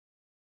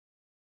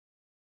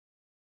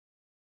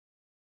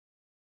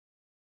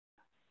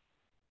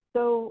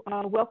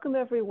Welcome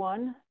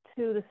everyone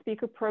to the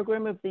speaker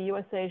program of the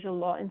U.S. Asia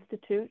Law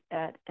Institute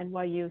at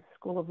NYU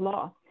School of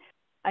Law.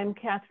 I'm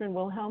Catherine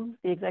Wilhelm,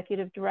 the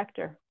Executive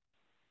Director.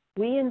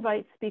 We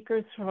invite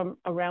speakers from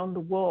around the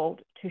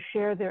world to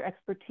share their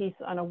expertise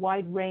on a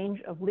wide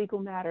range of legal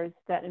matters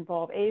that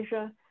involve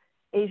Asia,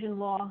 Asian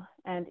law,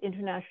 and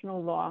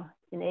international law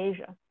in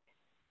Asia.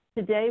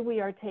 Today, we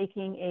are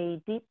taking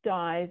a deep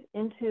dive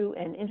into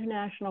an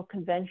international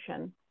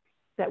convention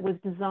that was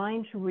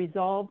designed to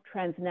resolve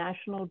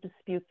transnational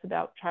disputes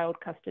about child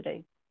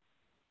custody.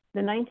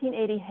 The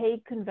 1980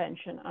 Hague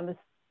Convention on the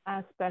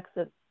aspects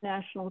of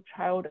national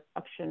child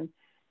adoption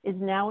is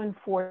now in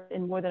force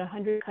in more than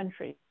 100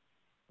 countries,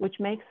 which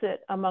makes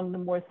it among the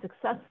more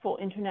successful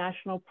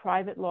international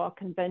private law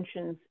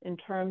conventions in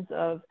terms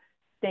of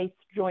states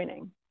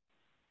joining.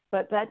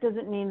 But that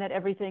doesn't mean that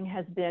everything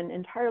has been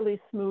entirely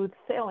smooth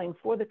sailing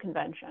for the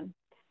convention.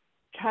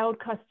 Child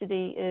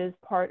custody is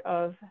part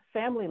of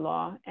family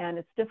law, and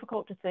it's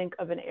difficult to think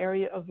of an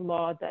area of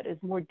law that is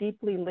more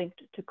deeply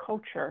linked to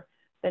culture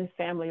than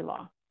family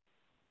law.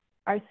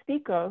 Our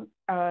speaker,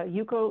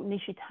 Yuko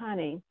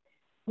Nishitani,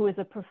 who is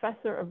a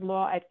professor of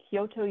law at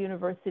Kyoto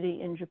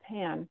University in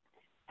Japan,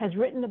 has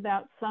written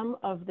about some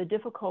of the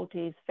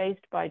difficulties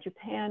faced by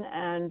Japan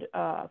and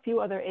a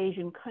few other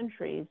Asian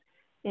countries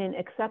in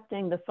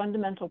accepting the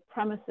fundamental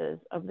premises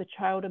of the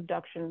Child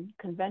Abduction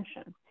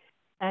Convention.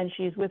 And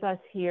she's with us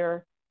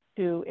here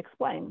to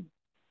explain.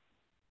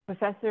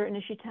 Professor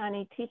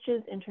Nishitani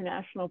teaches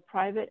international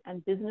private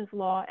and business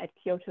law at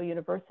Kyoto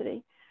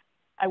University.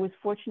 I was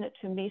fortunate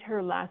to meet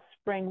her last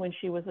spring when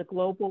she was a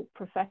global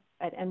professor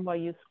at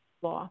NYU School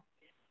of Law.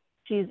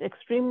 She's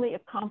extremely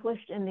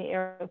accomplished in the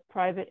area of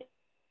private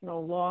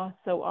international law,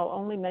 so I'll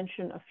only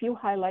mention a few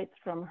highlights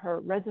from her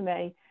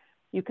resume.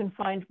 You can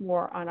find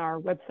more on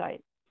our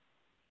website.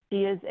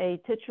 She is a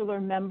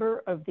titular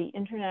member of the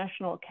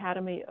International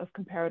Academy of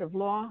Comparative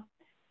Law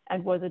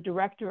and was a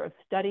director of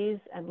studies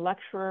and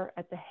lecturer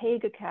at the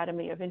Hague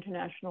Academy of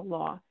International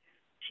Law.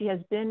 She has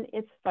been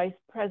its vice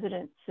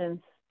president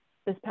since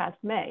this past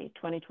May,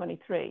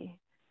 2023.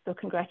 So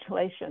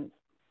congratulations.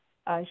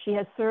 She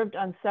has served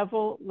on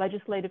several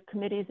legislative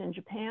committees in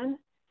Japan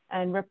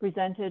and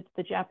represented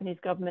the Japanese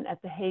government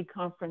at the Hague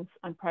Conference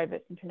on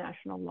Private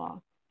International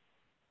Law.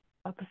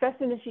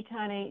 Professor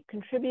Nishitani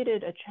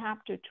contributed a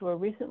chapter to a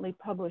recently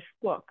published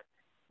book,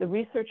 the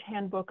Research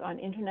Handbook on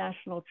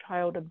International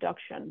Child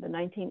Abduction, the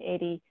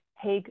 1980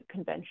 Hague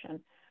Convention,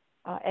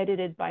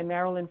 edited by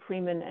Marilyn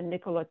Freeman and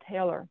Nicola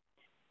Taylor.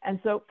 And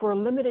so for a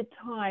limited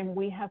time,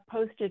 we have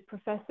posted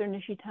Professor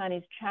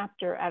Nishitani's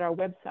chapter at our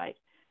website.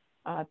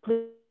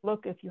 Please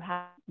look if you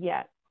haven't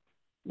yet.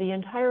 The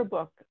entire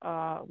book,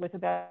 with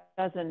about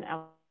a dozen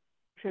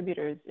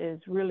contributors, is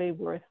really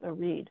worth a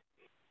read.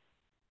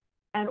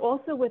 And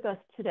also with us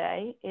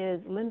today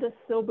is Linda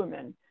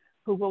Silberman,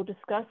 who will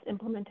discuss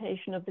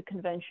implementation of the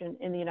convention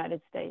in the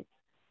United States.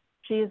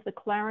 She is the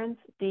Clarence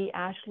D.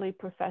 Ashley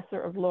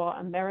Professor of Law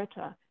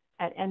Emerita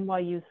at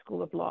NYU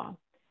School of Law.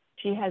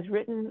 She has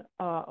written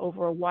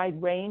over a wide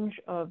range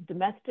of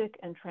domestic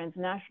and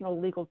transnational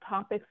legal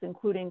topics,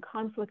 including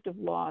conflict of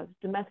laws,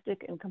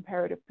 domestic and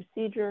comparative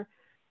procedure,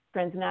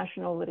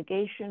 transnational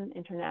litigation,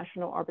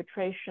 international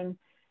arbitration,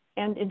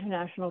 and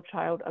international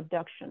child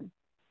abduction.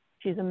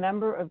 She's a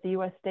member of the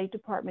U.S. State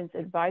Department's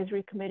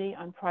Advisory Committee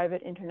on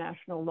Private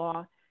International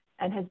Law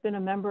and has been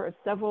a member of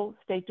several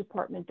State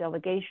Department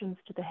delegations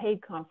to the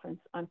Hague Conference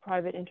on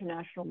Private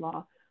International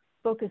Law,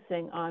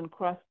 focusing on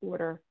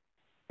cross-border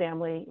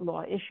family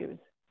law issues.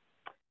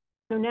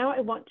 So now I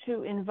want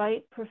to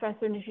invite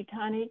Professor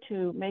Nishitani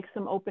to make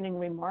some opening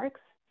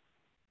remarks,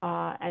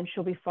 and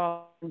she'll be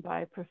followed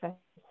by Professor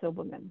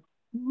Silberman.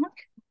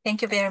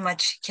 Thank you very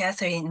much,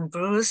 Catherine and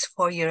Bruce,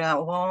 for your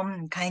warm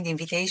and kind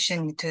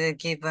invitation to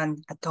give a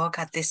talk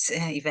at this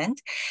event.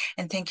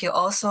 And thank you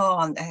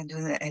also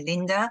to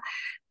Linda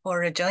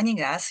for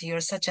joining us.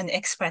 You're such an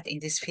expert in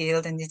this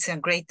field, and it's a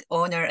great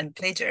honor and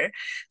pleasure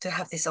to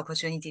have this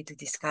opportunity to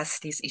discuss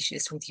these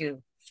issues with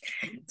you.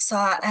 So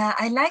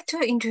I'd like to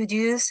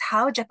introduce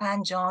how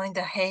Japan joined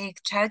the Hague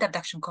Child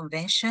Abduction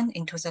Convention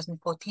in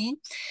 2014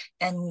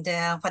 and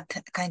what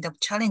kind of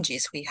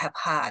challenges we have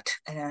had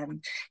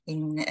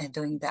in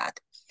doing that.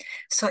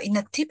 So in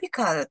a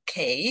typical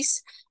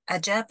case, a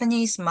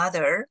Japanese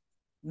mother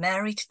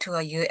married to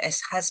a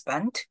US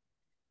husband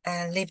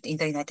lived in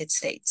the United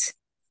States.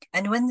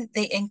 And when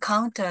they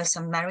encounter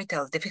some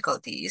marital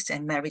difficulties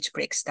and marriage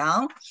breaks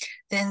down,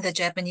 then the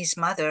Japanese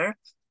mother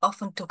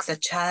often took the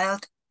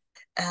child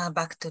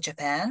back to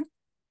Japan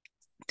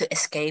to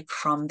escape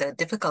from the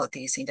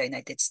difficulties in the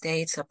United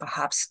States or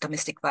perhaps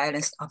domestic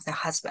violence of the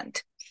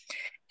husband.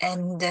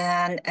 And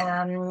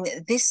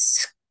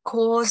this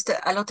caused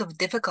a lot of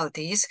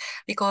difficulties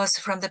because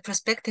from the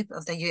perspective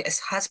of the US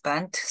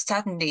husband,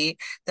 suddenly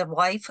the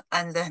wife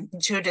and the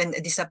children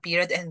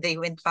disappeared and they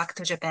went back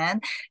to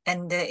Japan,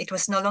 and it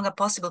was no longer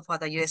possible for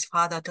the US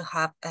father to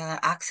have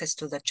access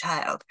to the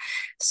child.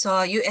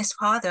 So US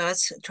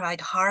fathers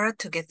tried hard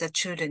to get the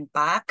children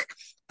back,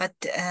 but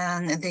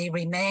they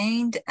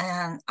remained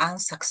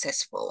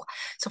unsuccessful.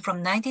 So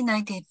from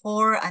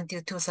 1994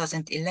 until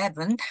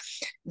 2011,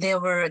 there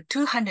were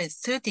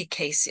 230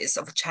 cases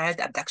of child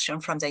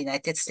abduction from the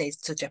United States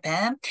to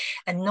Japan,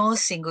 and no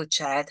single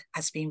child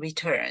has been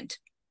returned.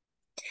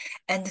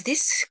 And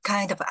this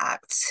kind of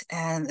acts,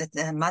 and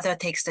the mother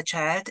takes the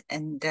child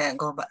and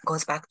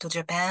goes back to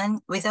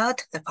Japan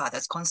without the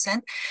father's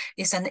consent,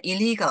 is an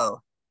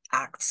illegal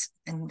act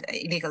and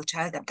illegal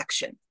child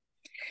abduction.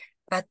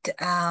 But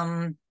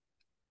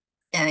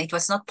it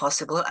was not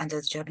possible under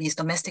the Japanese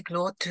domestic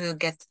law to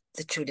get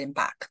the children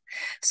back.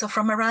 So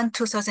from around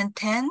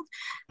 2010,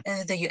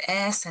 the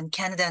US and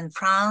Canada and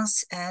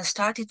France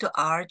started to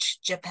urge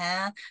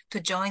Japan to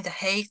join the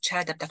Hague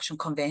Child Abduction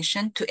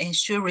Convention to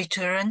ensure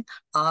return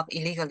of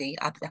illegally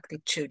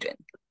abducted children.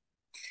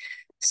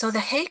 So the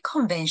Hague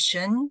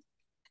Convention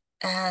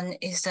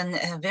is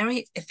a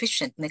very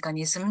efficient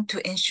mechanism to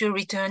ensure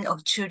return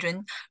of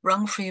children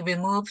wrongfully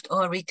removed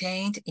or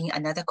retained in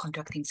another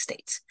contracting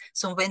state.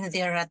 So when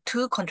there are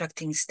two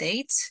contracting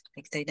states,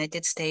 like the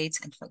United States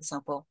and, for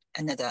example,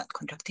 another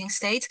contracting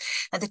state,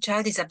 and the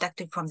child is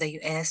abducted from the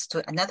US to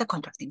another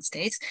contracting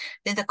state,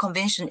 then the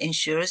convention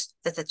ensures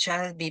that the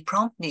child be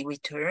promptly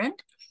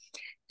returned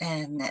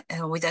and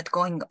without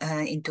going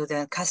into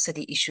the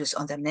custody issues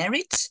on the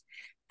merits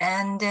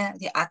and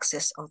the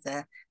access of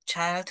the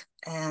child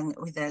and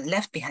with the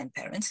left behind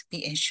parents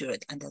be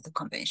ensured under the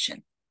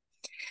convention.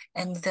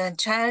 And the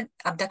Child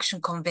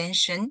Abduction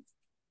Convention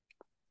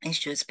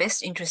ensures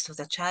best interest of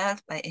the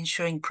child by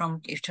ensuring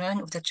prompt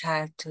return of the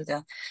child to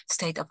the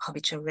state of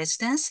habitual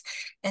residence,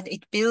 and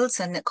it builds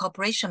a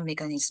cooperation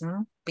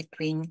mechanism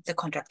between the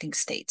contracting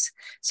states.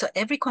 So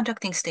every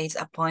contracting state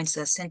appoints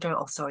a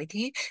central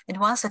authority, and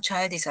once a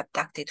child is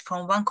abducted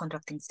from one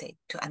contracting state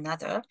to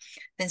another,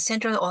 then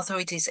central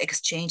authorities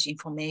exchange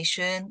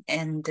information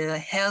and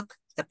help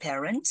the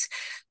parents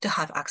to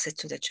have access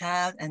to the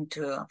child and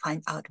to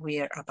find out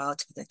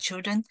whereabouts of the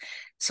children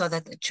so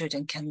that the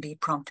children can be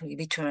promptly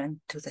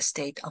returned to the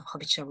state of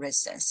habitual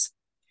residence.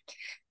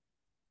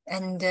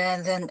 And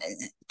the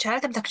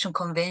Child Abduction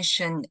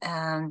Convention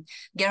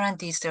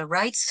guarantees the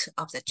rights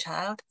of the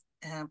child,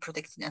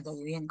 protected under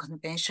the UN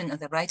Convention of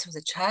the Rights of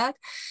the Child,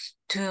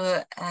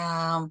 to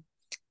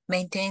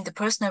maintain the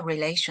personal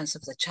relations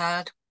of the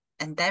child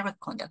and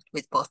direct contact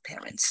with both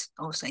parents,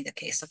 also in the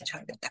case of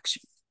child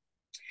abduction.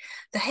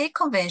 The Hague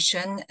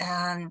Convention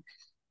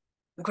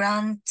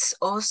grants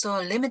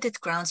also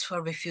limited grounds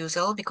for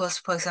refusal because,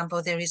 for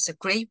example, there is a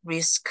great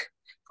risk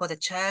for the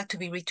child to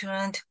be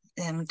returned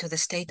to the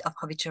state of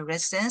habitual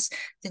residence.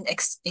 Then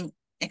in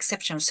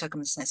exceptional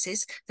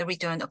circumstances, the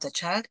return of the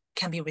child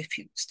can be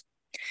refused.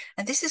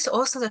 And this is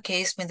also the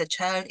case when the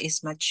child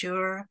is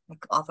mature,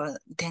 like over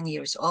 10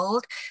 years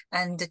old,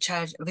 and the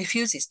child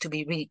refuses to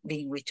be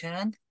being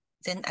returned.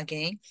 Then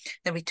again,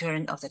 the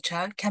return of the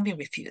child can be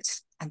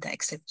refused under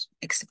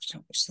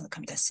exceptional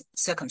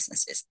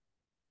circumstances.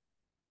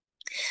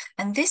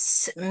 And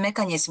this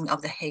mechanism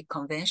of the Hague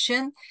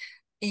Convention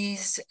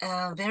is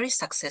very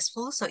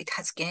successful. So it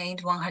has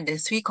gained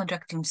 103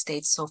 contracting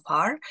states so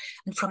far.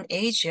 And from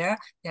Asia,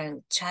 there are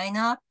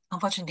China,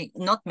 unfortunately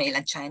not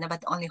mainland China,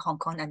 but only Hong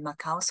Kong and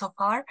Macau so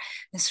far.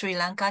 And Sri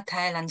Lanka,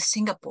 Thailand,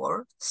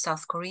 Singapore,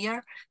 South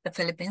Korea, the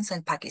Philippines,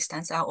 and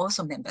Pakistan are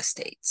also member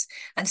states.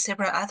 And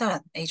several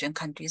other Asian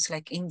countries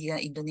like India,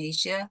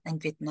 Indonesia,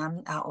 and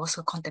Vietnam are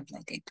also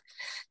contemplating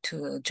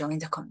to join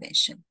the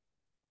convention.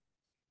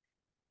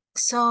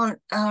 So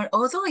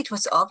although it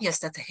was obvious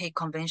that the Hague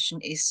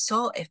Convention is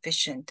so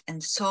efficient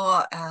and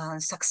so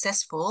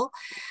successful,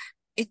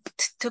 it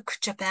took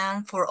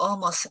Japan for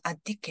almost a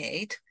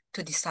decade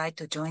to decide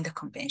to join the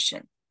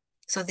convention.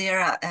 So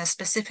there are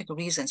specific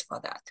reasons for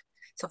that.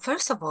 So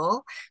first of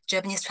all,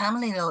 Japanese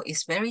family law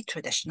is very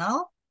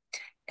traditional,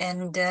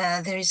 and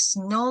there is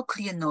no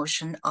clear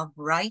notion of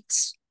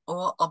rights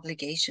or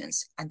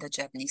obligations under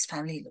Japanese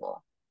family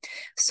law.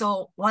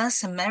 So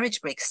once a marriage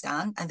breaks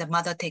down and the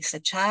mother takes the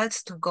child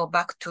to go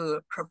back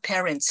to her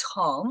parents'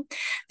 home,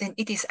 then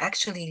it is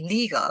actually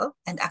legal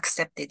and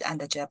accepted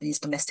under Japanese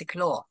domestic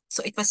law.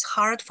 So it was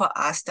hard for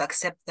us to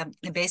accept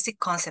the basic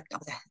concept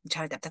of the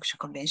Child Abduction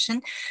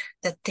Convention,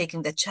 that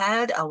taking the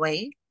child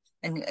away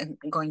and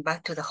going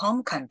back to the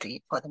home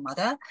country for the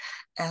mother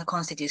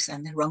constitutes a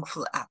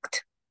wrongful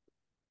act.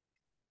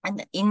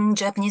 And in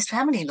Japanese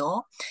family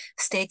law,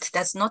 state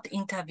does not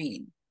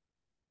intervene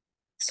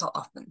so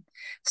often.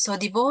 So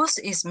divorce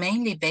is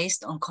mainly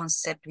based on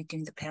consent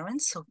between the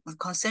parents. So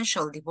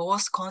consensual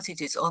divorce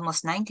constitutes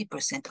almost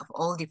 90% of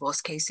all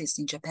divorce cases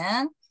in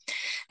Japan.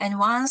 And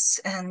once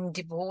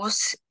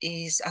divorce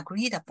is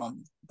agreed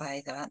upon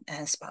by the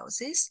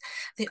spouses,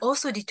 they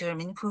also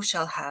determine who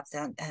shall have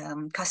the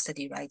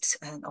custody rights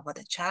over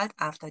the child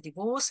after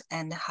divorce,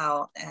 and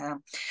how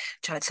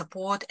child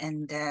support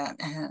and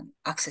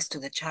access to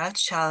the child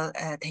shall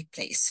take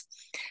place.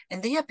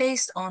 And they are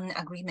based on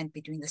agreement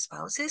between the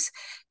spouses.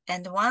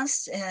 And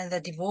once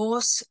the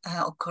divorce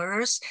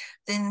occurs,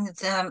 then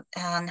the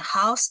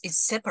house is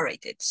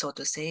separated, so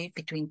to say,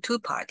 between two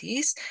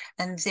parties,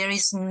 and there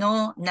is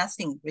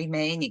nothing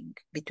remaining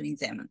between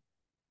them.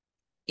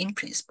 in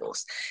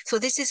principles. So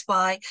this is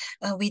why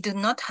we do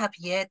not have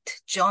yet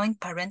joint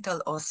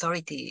parental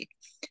authority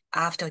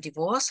after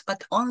divorce,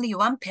 but only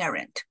one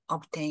parent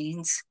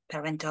obtains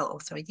parental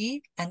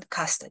authority and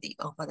custody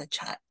over the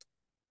child.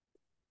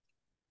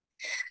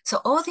 So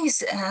all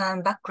this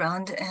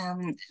background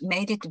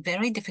made it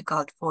very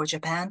difficult for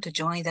Japan to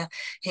join the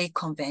Hague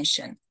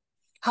Convention.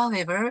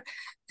 However,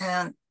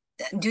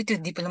 due to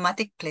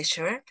diplomatic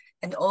pressure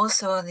and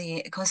also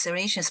the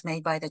considerations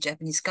made by the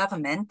Japanese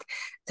government,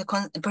 the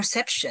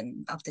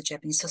perception of the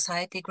Japanese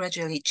society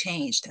gradually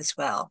changed as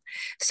well.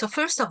 So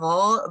first of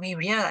all, we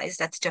realized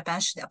that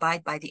Japan should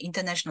abide by the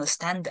international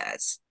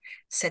standards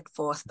set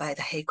forth by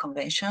the Hague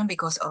Convention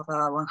because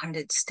over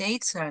 100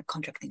 states are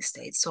contracting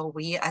states. So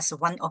we, as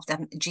one of the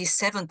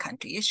G7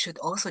 countries, should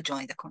also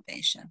join the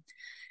convention.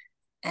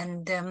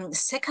 And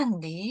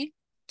secondly,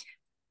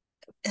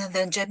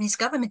 the Japanese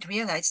government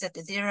realized that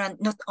there are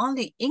not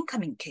only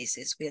incoming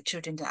cases where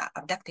children are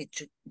abducted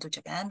to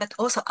Japan, but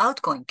also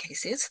outgoing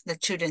cases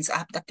that children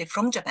are abducted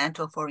from Japan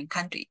to a foreign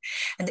country.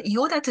 And in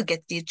order to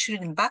get the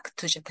children back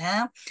to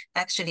Japan,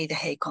 actually the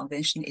Hague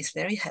Convention is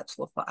very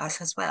helpful for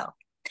us as well.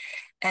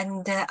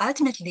 And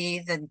ultimately,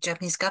 the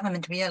Japanese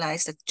government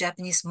realized that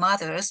Japanese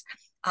mothers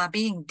are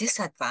being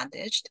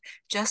disadvantaged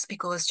just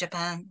because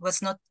Japan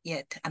was not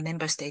yet a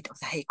member state of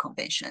the Hague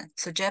Convention.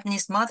 So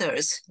Japanese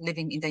mothers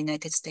living in the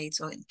United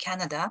States or in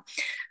Canada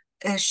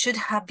should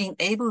have been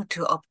able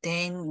to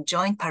obtain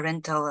joint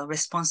parental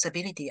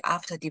responsibility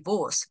after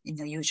divorce in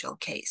the usual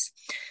case.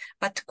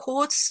 But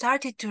courts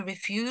started to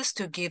refuse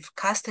to give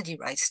custody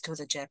rights to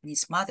the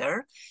Japanese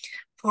mother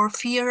for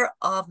fear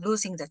of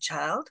losing the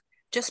child,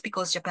 just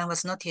because Japan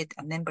was not yet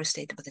a member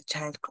state of the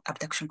Child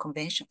Abduction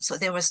Convention. So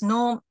there was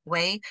no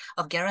way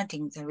of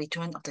guaranteeing the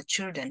return of the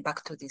children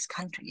back to these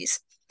countries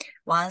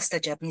once the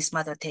Japanese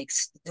mother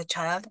takes the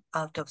child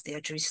out of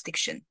their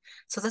jurisdiction.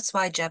 So that's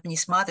why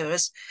Japanese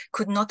mothers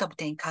could not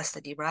obtain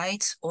custody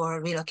rights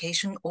or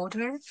relocation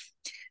order,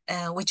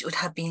 which would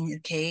have been the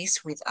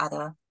case with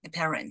other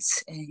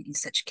parents in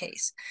such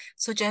case.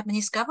 So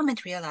Japanese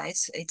government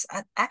realized it's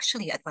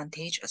actually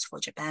advantageous for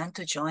Japan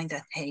to join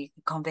the Hague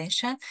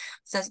Convention.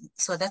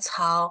 So that's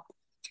how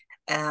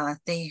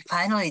they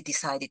finally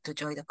decided to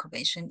join the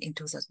convention in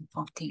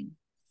 2014.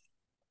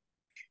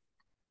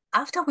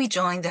 After we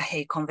joined the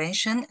Hague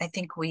Convention, I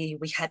think we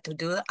had to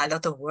do a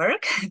lot of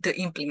work to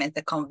implement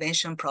the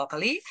convention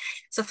properly.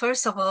 So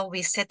first of all,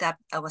 we set up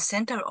our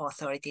central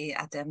authority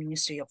at the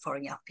Ministry of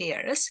Foreign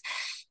Affairs.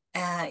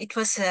 It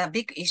was a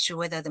big issue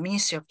whether the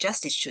Ministry of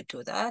Justice should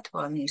do that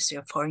or Ministry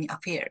of Foreign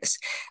Affairs.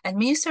 And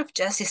Ministry of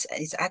Justice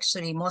is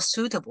actually more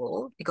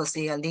suitable because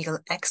they are legal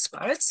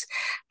experts,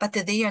 but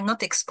they are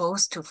not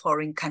exposed to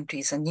foreign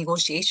countries and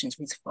negotiations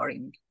with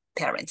foreign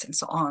parents and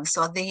so on.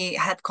 So they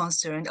had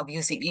concern of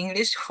using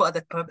English for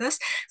that purpose.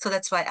 So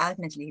that's why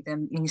ultimately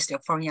the Ministry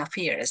of Foreign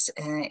Affairs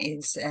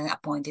is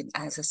appointed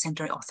as a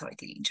central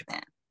authority in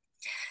Japan.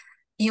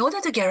 In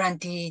order to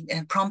guarantee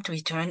prompt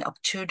return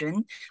of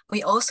children,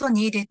 we also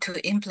needed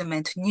to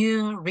implement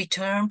new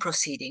return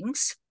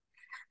proceedings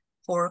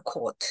for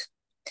court.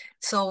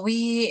 So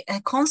we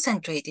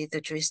concentrated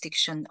the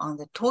jurisdiction on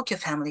the Tokyo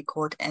Family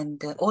Court and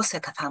the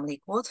Osaka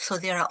Family Court. So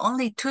there are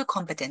only two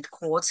competent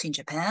courts in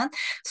Japan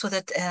so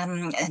that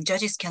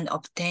judges can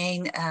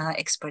obtain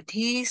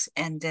expertise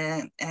and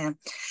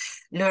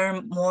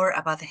learn more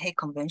about the Hague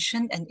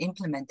Convention and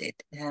implement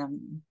it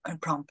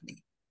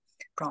promptly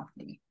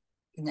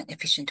in an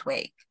efficient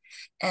way.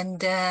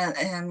 And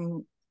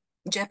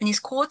Japanese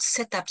courts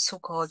set up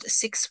so-called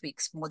 6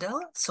 weeks model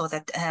so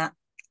that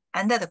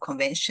under the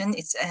convention,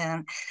 it's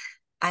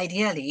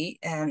ideally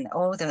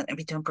all the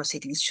return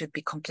proceedings should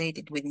be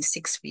completed within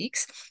 6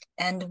 weeks.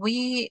 And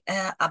we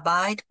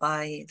abide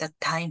by the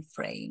time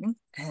frame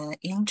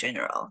in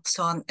general.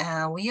 So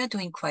we are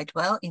doing quite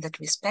well in that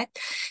respect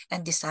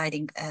and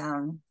deciding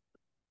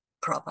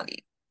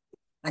properly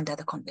under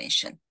the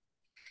convention.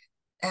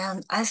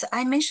 As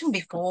I mentioned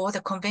before, the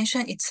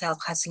convention itself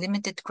has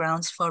limited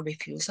grounds for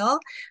refusal,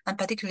 and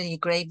particularly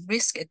grave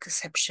risk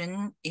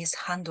exception is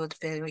handled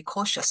very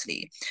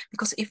cautiously.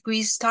 Because if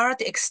we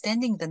start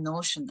extending the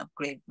notion of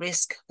grave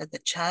risk that the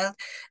child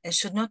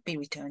should not be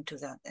returned to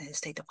the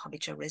state of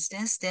habitual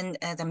residence, then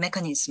the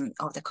mechanism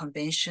of the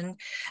convention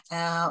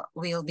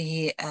will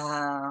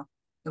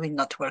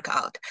not work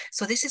out.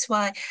 So this is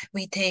why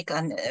we take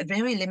a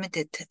very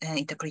limited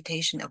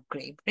interpretation of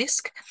grave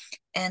risk.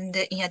 And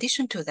in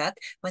addition to that,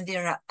 when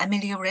there are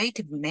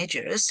ameliorative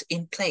measures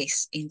in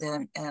place in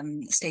the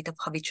state of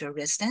habitual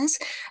residence,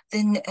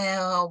 then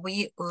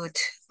we would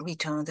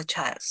return the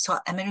child. So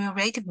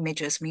ameliorative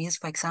measures means,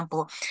 for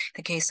example,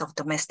 the case of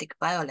domestic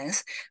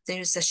violence, there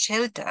is a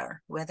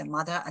shelter where the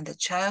mother and the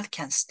child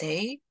can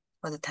stay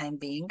for the time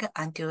being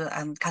until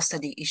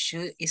custody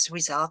issue is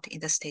resolved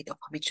in the state of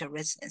habitual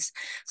residence.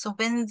 So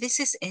when this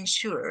is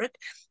ensured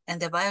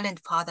and the violent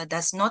father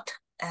does not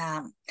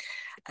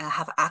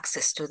have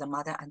access to the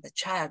mother and the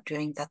child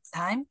during that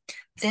time,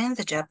 then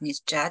the Japanese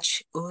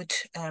judge would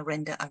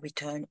render a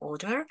return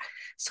order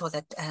so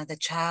that the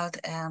child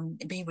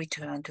be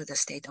returned to the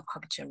state of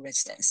habitual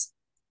residence.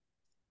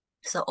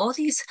 So all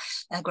these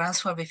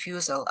grounds for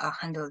refusal are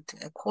handled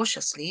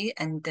cautiously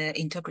and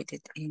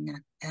interpreted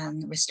in a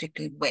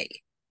restricted way.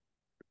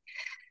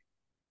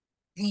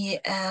 The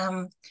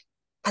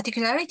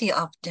particularity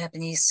of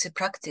Japanese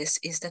practice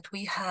is that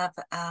we have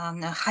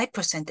a high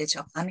percentage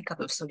of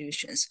amicable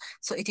solutions.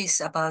 So it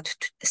is about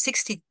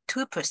 62%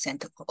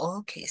 of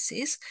all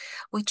cases,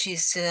 which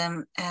is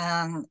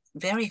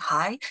very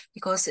high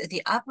because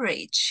the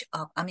average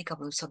of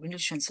amicable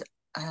solutions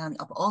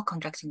of all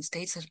contracting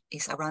states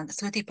is around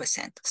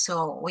 30%.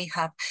 So we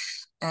have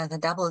the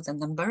double the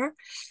number.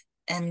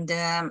 And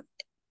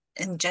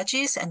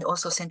judges and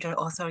also central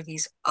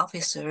authorities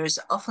officers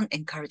often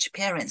encourage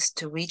parents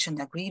to reach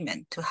an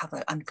agreement to have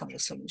an amicable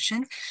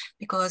solution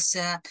because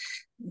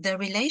the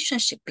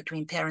relationship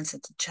between parents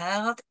and the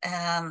child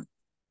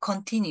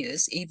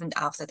continues even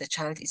after the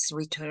child is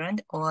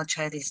returned or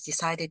child is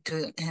decided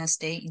to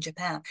stay in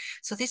Japan.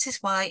 So this is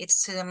why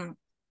it's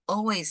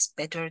always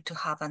better to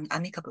have an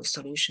amicable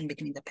solution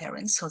between the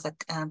parents so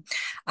that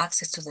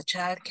access to the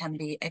child can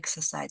be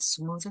exercised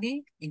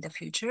smoothly in the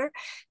future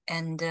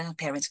and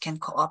parents can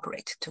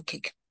cooperate to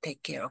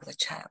take care of the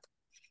child.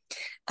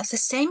 At the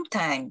same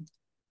time,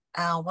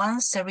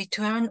 once the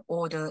return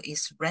order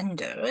is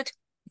rendered,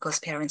 because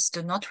parents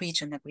do not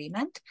reach an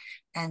agreement,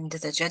 and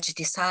the judge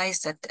decides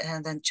that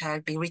the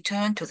child be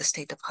returned to the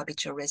state of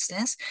habitual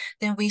residence,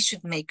 then we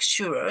should make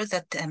sure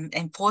that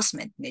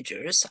enforcement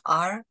measures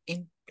are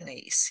in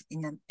place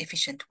in an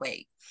efficient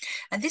way.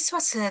 And this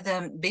was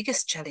the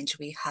biggest challenge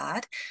we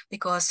had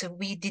because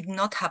we did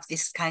not have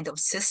this kind of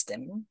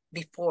system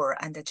before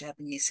under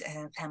Japanese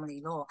family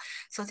law.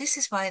 So this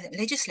is why the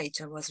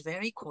legislature was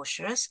very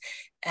cautious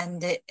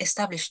and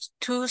established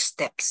 2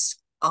 steps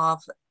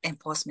of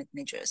enforcement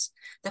measures.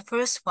 The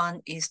first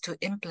one is to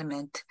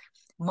implement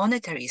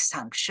monetary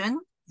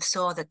sanction.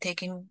 So the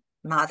taking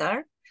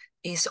mother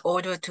is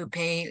ordered to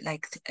pay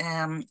like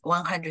 $100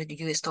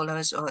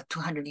 or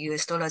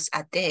 $200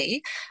 a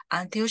day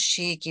until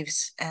she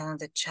gives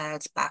the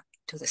child back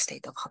to the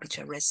state of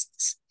habitual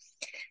residence.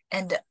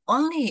 And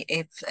only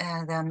if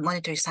the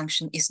monetary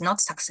sanction is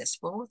not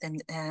successful, then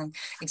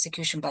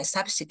execution by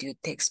substitute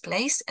takes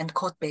place and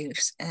court bail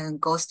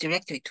goes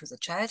directly to the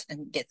child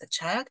and get the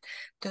child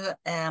to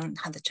hand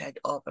the child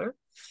over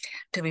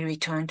to be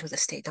returned to the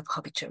state of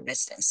habitual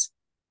residence.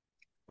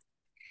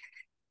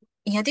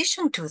 In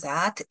addition to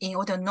that, in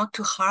order not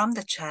to harm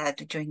the child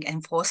during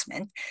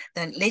enforcement,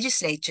 the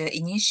legislature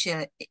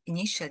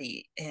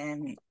initially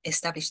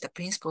established the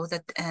principle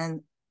that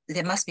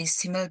there must be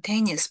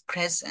simultaneous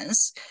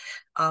presence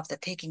of the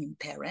taking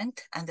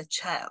parent and the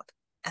child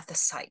at the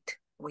site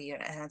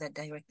where the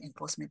direct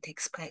enforcement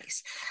takes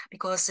place.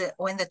 Because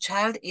when the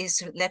child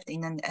is left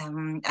in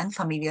an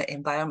unfamiliar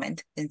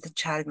environment, then the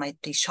child might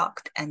be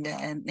shocked and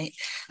may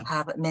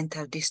have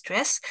mental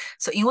distress.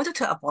 So in order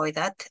to avoid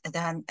that,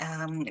 then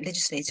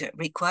legislature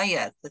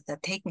required that the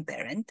taking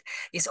parent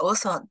is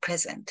also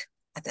present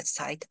at the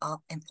site of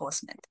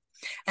enforcement.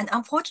 And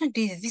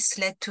unfortunately, this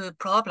led to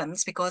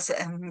problems because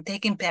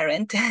taking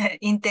parent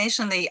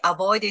intentionally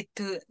avoided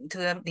to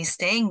be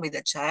staying with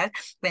the child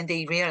when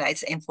they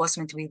realized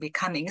enforcement will be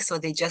coming. So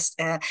they just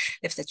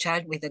left the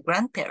child with the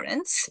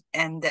grandparents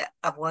and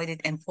avoided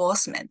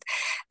enforcement.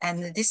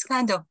 And this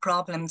kind of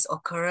problems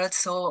occurred.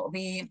 So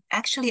we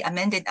actually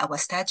amended our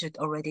statute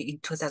already in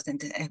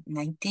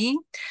 2019.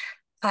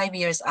 5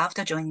 years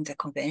after joining the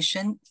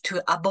convention,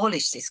 to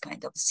abolish this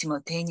kind of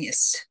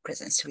simultaneous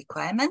presence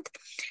requirement.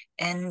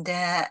 And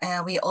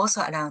we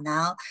also allow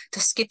now to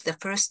skip the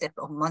first step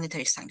of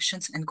monetary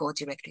sanctions and go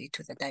directly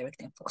to the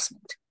direct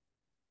enforcement.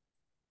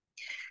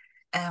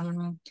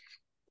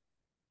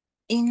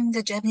 In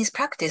the Japanese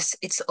practice,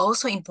 it's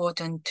also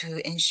important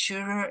to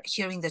ensure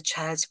hearing the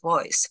child's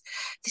voice.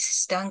 This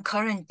is done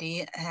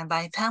currently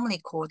by family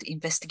court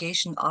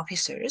investigation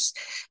officers,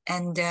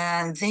 and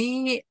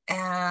they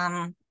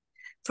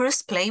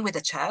first play with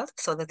the child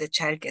so that the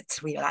child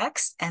gets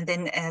relaxed and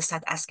then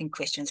start asking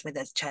questions whether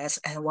the child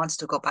wants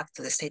to go back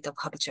to the state of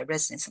habitual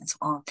residence and so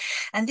on.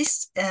 And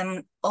this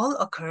all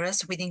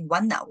occurs within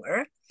 1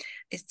 hour.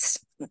 It's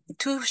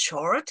too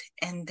short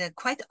and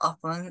quite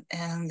often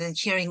the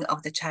hearing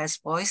of the child's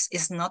voice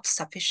is not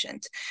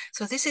sufficient.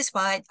 So this is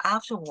why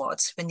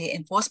afterwards, when the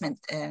enforcement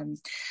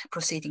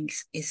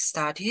proceedings is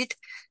started,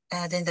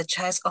 then the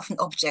child often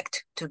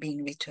object to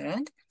being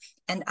returned.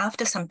 And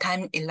after some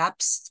time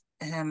elapsed,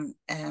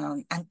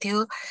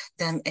 until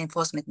the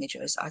enforcement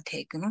measures are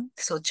taken.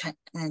 So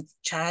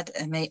child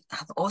may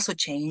have also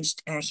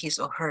changed his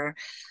or her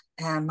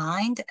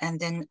mind and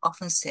then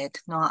often said,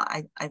 no,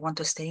 I want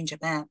to stay in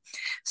Japan.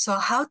 So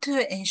how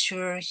to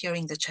ensure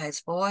hearing the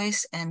child's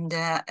voice and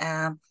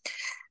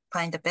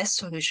find the best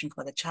solution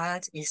for the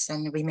child is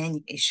a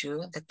remaining issue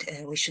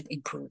that we should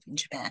improve in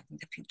Japan in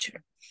the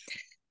future.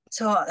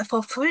 So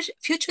for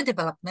future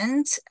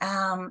developments,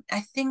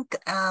 I think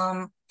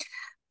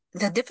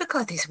the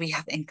difficulties we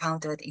have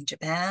encountered in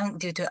Japan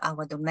due to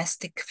our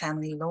domestic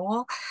family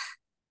law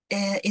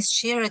is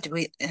shared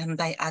with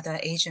by other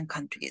Asian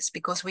countries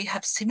because we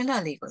have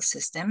similar legal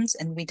systems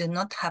and we do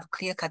not have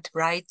clear-cut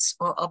rights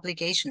or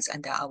obligations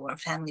under our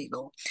family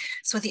law.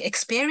 So the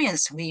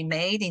experience we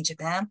made in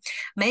Japan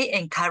may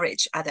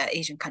encourage other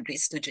Asian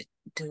countries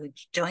to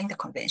join the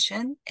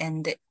convention,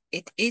 and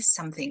it is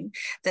something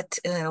that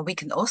we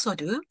can also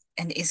do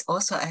and is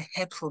also a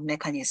helpful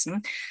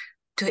mechanism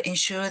to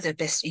ensure the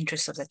best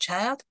interest of the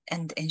child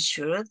and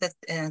ensure that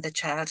the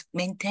child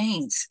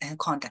maintains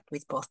contact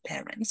with both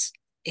parents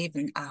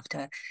even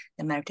after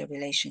the marital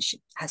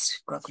relationship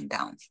has broken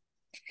down.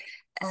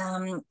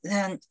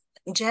 The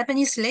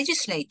Japanese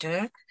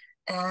legislator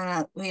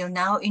will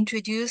now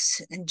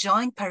introduce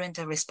joint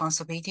parental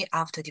responsibility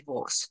after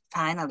divorce,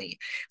 finally.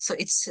 So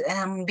it's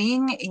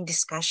being in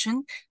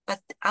discussion, but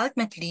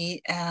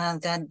ultimately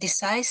the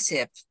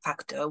decisive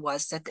factor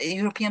was that the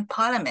European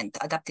Parliament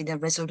adopted a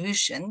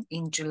resolution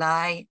in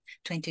July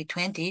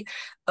 2020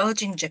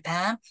 urging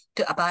Japan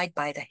to abide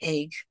by the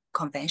Hague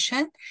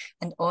Convention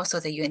and also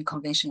the UN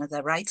Convention on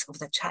the Rights of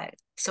the Child.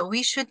 So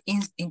we should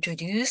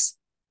introduce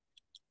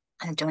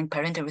a joint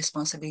parental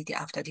responsibility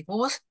after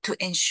divorce to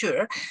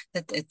ensure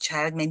that the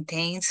child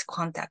maintains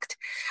contact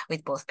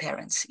with both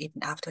parents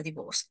even after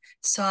divorce.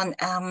 So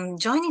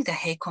joining the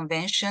Hague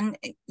Convention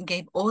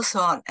gave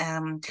also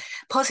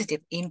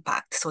positive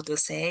impact, so to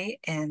say,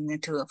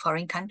 and to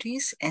foreign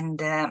countries, and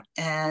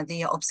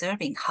they are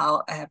observing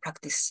how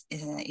practice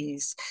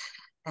is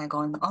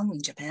going on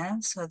in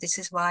Japan. So this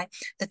is why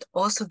that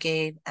also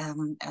gave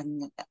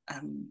an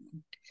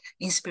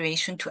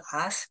inspiration to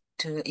us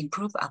to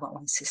improve our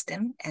own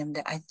system.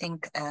 And I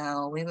think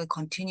we will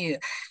continue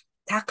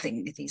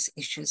tackling these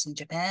issues in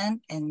Japan.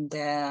 And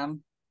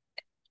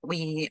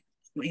we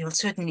will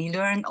certainly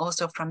learn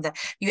also from the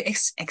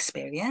US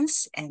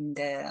experience. And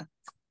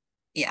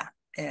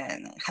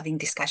having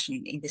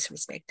discussion in this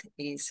respect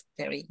is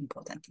very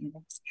important.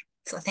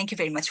 So thank you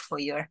very much for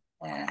your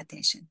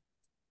attention.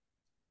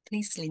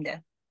 Please,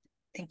 Linda.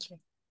 Thank you.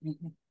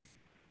 Mm-hmm.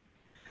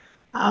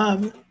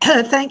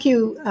 Thank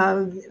you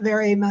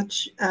very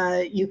much,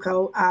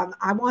 Yuko.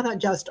 I want to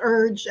just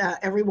urge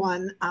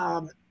everyone,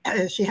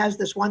 she has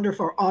this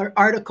wonderful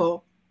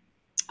article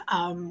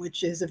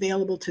which is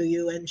available to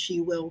you, and she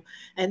will,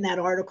 in that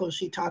article,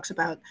 she talks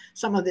about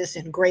some of this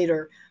in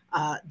greater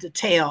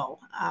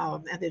detail.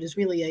 And it is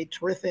really a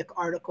terrific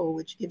article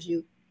which gives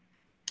you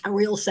a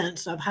real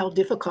sense of how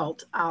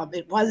difficult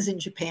it was in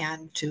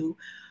Japan to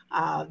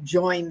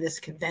join this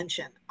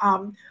convention.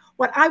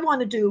 What I want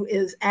to do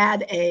is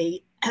add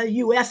a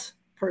U.S.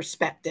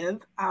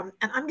 perspective, and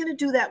I'm going to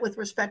do that with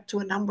respect to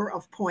a number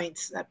of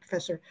points that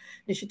Professor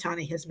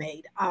Nishitani has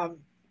made.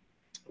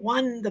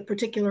 One, the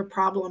particular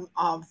problem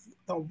of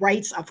the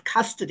rights of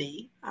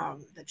custody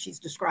that she's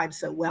described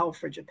so well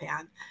for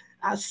Japan.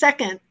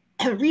 Second,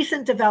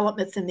 recent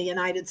developments in the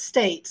United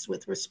States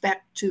with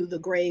respect to the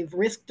grave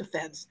risk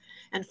defense.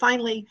 And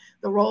finally,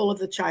 the role of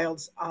the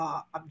child's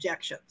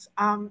objections.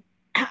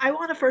 I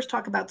want to first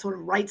talk about sort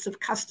of rights of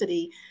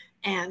custody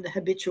and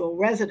habitual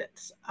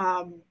residence.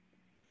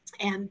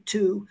 And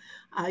to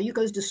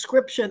Yuko's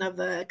description of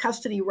the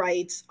custody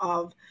rights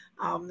of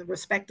the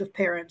respective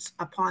parents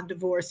upon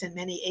divorce in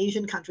many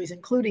Asian countries,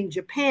 including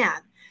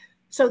Japan.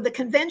 So the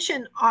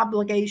convention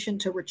obligation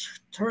to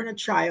return a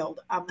child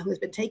who has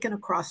been taken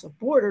across a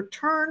border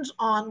turns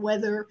on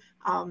whether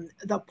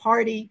the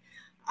party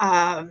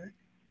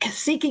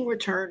seeking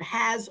return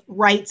has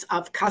rights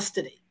of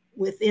custody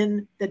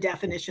within the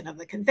definition of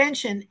the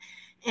convention.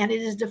 And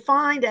it is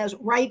defined as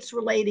rights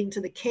relating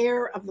to the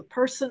care of the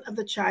person of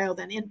the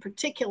child, and in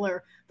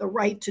particular, the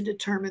right to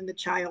determine the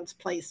child's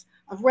place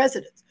of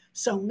residence.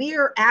 So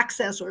mere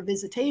access or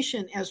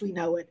visitation, as we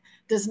know it,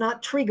 does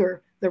not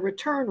trigger the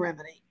return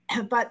remedy.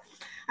 But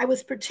I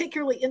was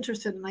particularly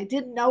interested, and I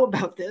didn't know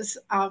about this,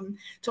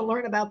 to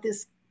learn about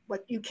this,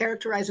 what you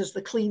characterize as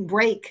the clean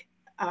break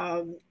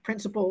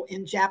principle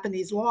in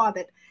Japanese law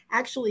that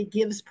actually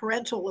gives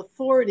parental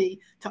authority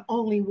to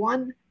only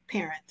one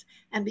parent.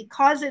 And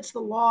because it's the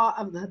law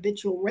of the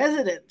habitual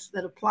residence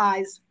that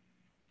applies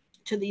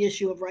to the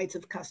issue of rights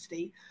of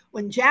custody,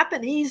 when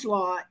Japanese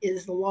law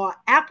is the law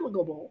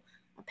applicable,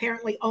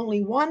 apparently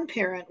only one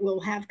parent will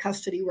have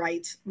custody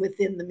rights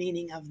within the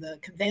meaning of the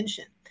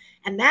convention.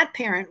 And that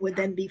parent would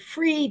then be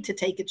free to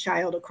take a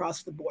child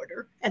across the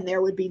border, and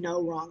there would be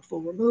no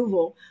wrongful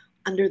removal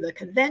under the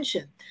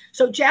convention.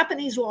 So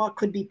Japanese law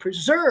could be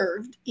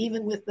preserved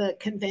even with the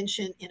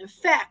convention in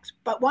effect,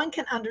 but one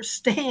can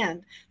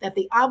understand that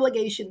the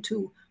obligation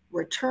to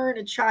return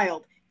a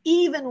child,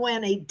 even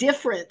when a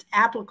different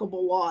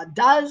applicable law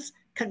does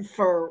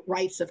confer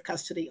rights of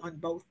custody on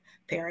both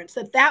parents,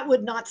 that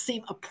would not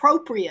seem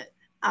appropriate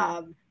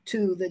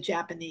to the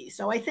Japanese.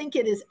 So I think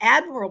it is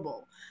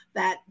admirable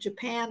that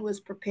Japan was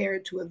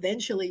prepared to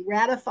eventually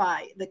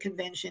ratify the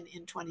convention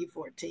in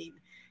 2014.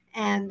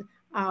 And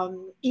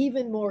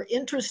even more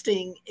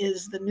interesting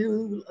is the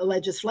new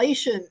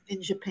legislation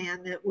in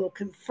Japan that will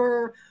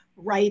confer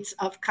rights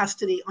of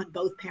custody on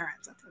both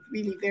parents. That's a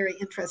really very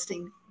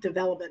interesting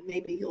development.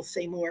 Maybe you'll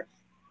say more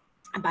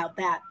about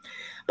that.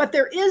 But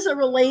there is a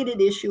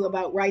related issue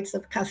about rights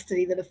of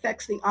custody that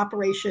affects the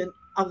operation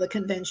of the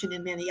convention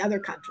in many other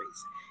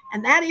countries.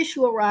 And that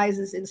issue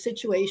arises in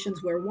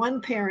situations where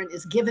one parent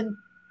is given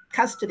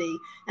custody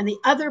and the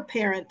other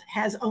parent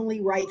has only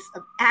rights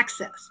of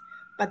access.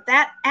 But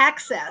that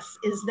access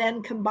is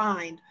then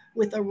combined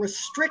with a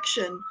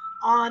restriction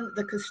on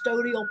the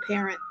custodial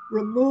parent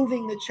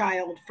removing the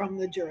child from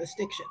the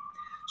jurisdiction.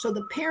 So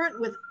the parent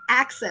with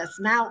access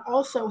now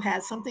also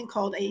has something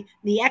called a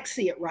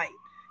neexiate right,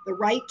 the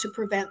right to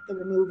prevent the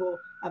removal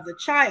of the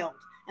child.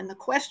 And the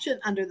question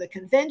under the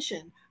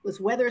convention was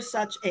whether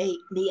such a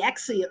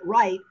neexiate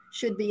right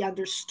should be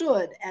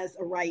understood as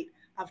a right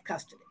of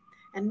custody.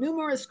 And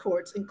numerous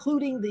courts,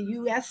 including the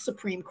US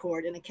Supreme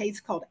Court in a case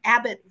called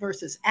Abbott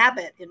versus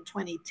Abbott in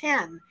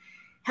 2010,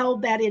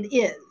 held that it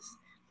is.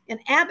 In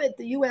Abbott,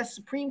 the US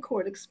Supreme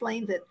Court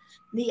explained that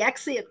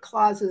neexiate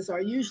clauses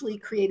are usually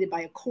created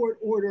by a court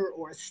order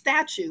or a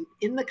statute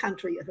in the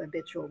country of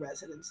habitual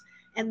residence,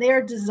 and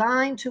they're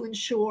designed to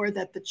ensure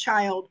that the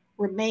child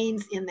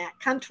remains in that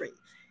country.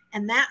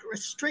 And that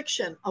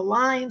restriction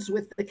aligns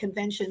with the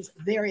convention's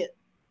very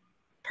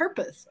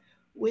purpose,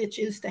 which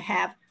is to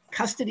have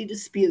custody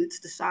disputes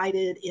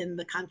decided in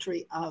the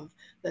country of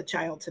the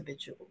child's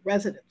habitual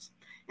residence.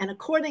 And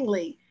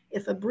accordingly,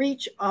 if a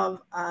breach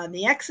of the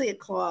neexiate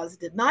clause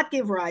did not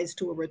give rise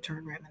to a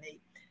return remedy,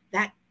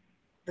 that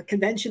the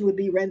convention would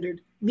be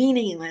rendered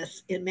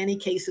meaningless in many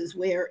cases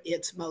where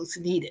it's most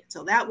needed.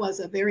 So that was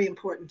a very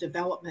important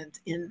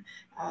development in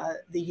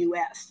the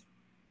US.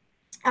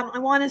 I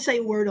want to say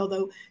a word,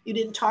 although you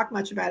didn't talk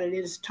much about it, it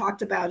is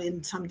talked about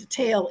in some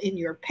detail in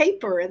your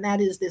paper, and that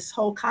is this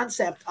whole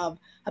concept of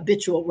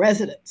habitual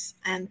residence.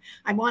 And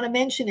I want to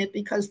mention it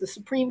because the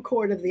Supreme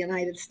Court of the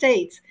United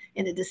States,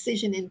 in a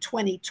decision in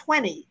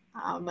 2020,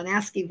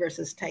 Manaski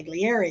versus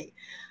Taglieri,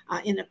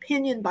 in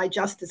opinion by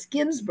Justice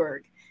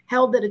Ginsburg,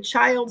 held that a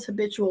child's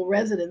habitual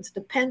residence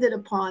depended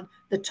upon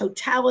the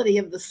totality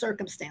of the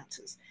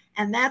circumstances.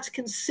 And that's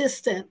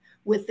consistent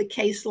with the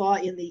case law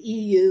in the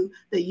EU,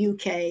 the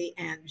UK,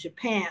 and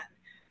Japan.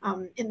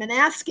 In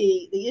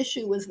Manaski, the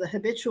issue was the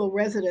habitual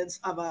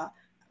residence of an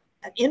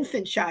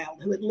infant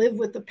child who had lived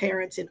with the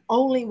parents in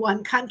only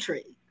one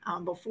country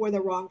before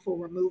the wrongful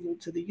removal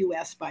to the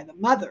US by the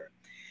mother.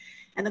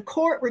 And the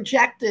court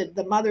rejected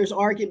the mother's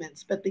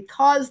arguments, but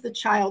because the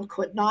child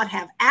could not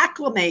have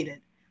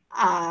acclimated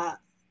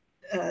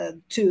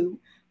to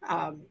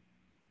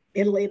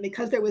Italy, and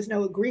because there was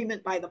no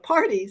agreement by the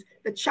parties,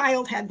 the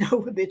child had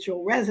no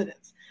habitual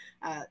residence.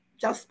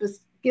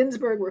 Justice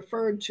Ginsburg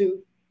referred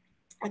to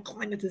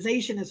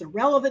acclimatization as a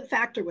relevant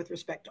factor with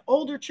respect to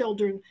older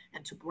children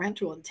and to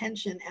parental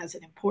intention as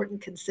an important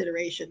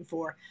consideration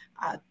for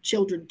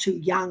children too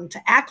young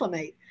to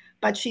acclimate.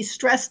 But she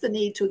stressed the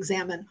need to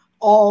examine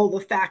all the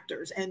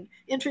factors. And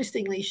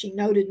interestingly, she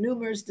noted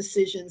numerous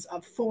decisions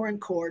of foreign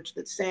courts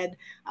that said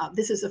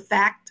this is a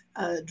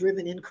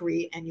fact-driven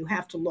inquiry and you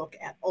have to look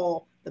at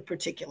all the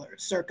particular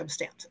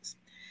circumstances.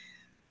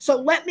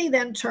 So let me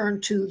then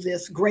turn to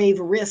this grave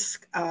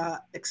risk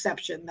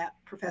exception that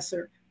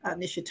Professor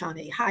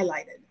Nishitani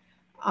highlighted.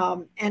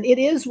 And it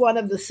is one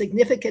of the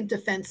significant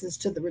defenses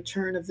to the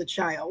return of the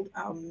child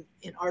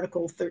in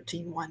Article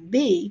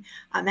 13.1b,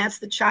 and that's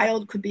the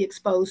child could be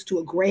exposed to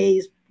a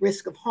grave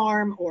risk of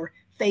harm or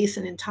face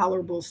an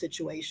intolerable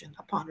situation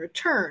upon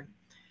return.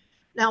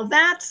 Now,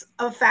 that's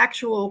a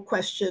factual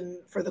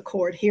question for the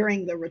court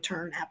hearing the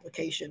return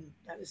application,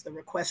 that is the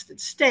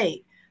requested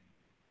state.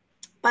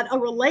 But a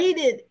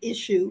related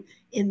issue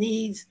in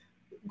these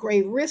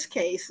grave risk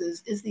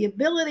cases is the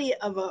ability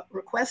of a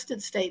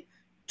requested state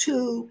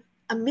to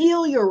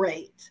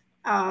ameliorate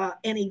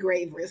any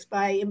grave risk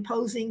by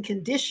imposing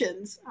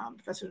conditions,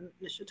 Professor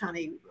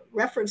Nishitani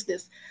referenced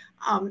this,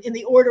 in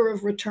the order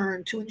of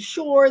return to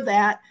ensure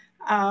that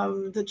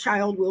the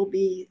child will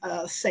be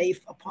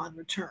safe upon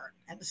return,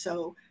 and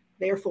so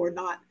therefore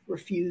not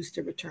refuse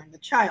to return the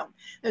child.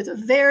 There's a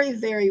very,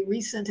 very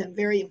recent and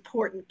very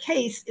important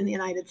case in the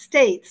United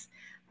States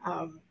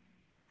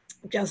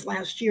just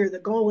last year, the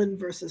Golan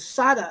versus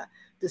Sada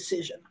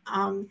decision.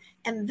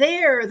 And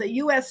there, the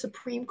US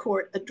Supreme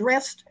Court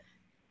addressed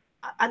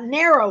a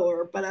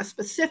narrower but a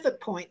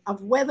specific point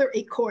of whether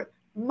a court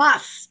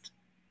must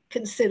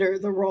consider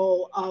the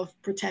role of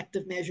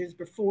protective measures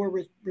before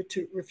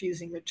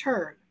refusing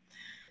return.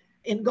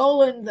 In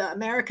Golan, the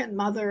American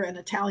mother and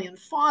Italian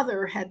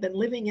father had been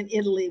living in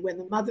Italy when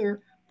the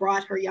mother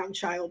brought her young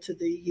child to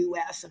the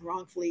US and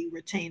wrongfully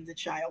retained the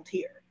child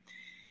here.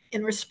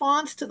 In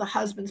response to the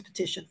husband's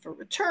petition for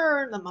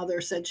return, the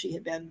mother said she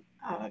had been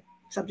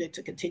subject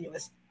to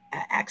continuous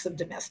acts of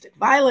domestic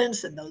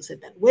violence, and those had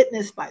been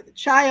witnessed by the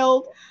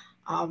child.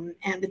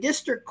 And the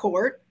district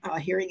court,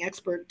 hearing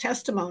expert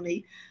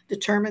testimony,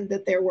 determined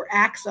that there were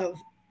acts of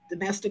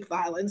domestic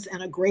violence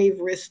and a grave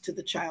risk to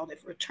the child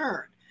if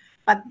returned,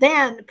 but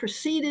then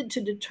proceeded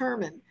to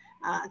determine,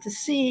 to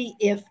see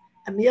if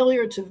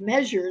ameliorative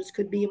measures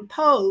could be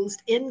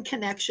imposed in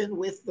connection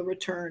with the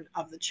return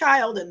of the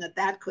child and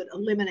that could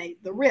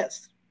eliminate the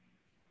risk.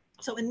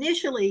 So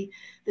initially,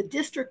 the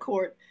district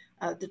court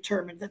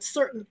determined that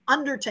certain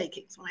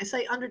undertakings, when I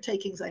say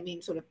undertakings, I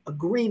mean sort of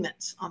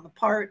agreements on the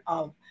part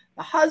of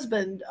the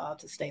husband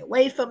to stay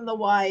away from the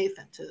wife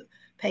and to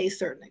pay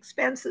certain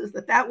expenses,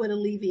 that would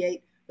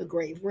alleviate the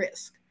grave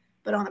risk.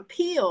 But on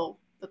appeal,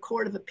 the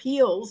Court of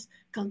Appeals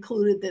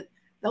concluded that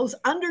those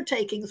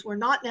undertakings were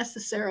not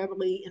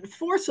necessarily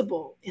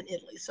enforceable in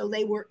Italy, so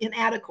they were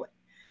inadequate.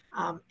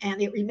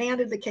 And it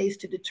remanded the case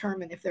to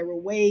determine if there were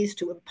ways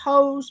to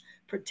impose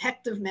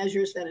protective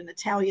measures that an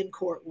Italian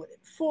court would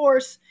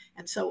enforce.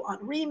 And so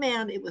on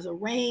remand, it was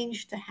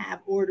arranged to have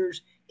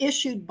orders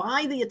issued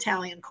by the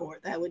Italian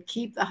court that would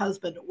keep the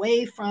husband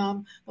away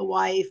from the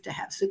wife, to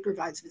have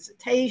supervised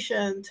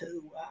visitation,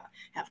 to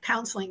have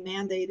counseling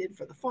mandated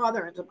for the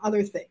father, and some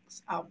other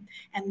things.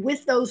 And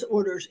with those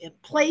orders in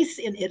place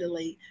in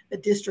Italy, the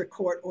district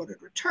court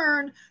ordered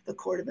return, the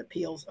Court of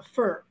Appeals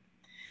affirmed.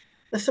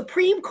 The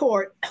Supreme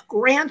Court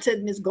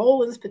granted Ms.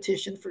 Golan's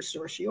petition for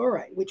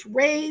certiorari, which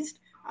raised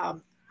a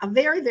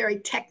very, very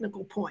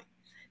technical point,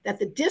 that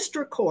the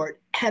district court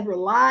had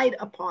relied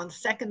upon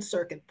Second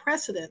Circuit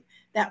precedent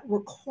that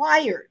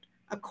required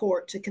a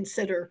court to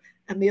consider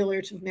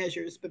ameliorative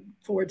measures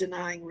before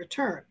denying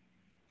return.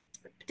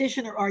 The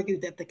petitioner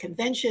argued that the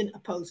convention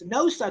opposed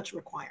no such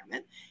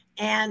requirement,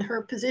 and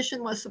her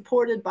position was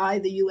supported by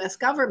the US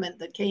government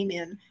that came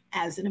in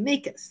as an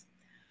amicus.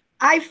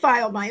 I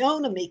filed my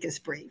own amicus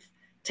brief,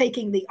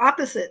 taking the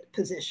opposite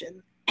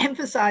position,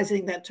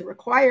 emphasizing that to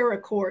require a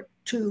court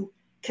to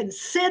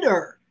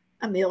consider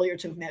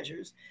ameliorative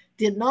measures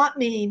did not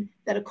mean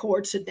that a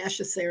court should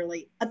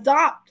necessarily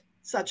adopt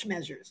such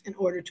measures in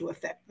order to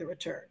effect the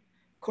return.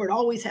 The court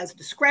always has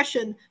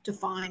discretion to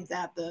find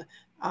that the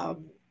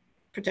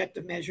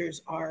protective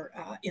measures are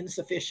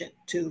insufficient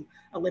to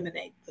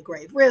eliminate the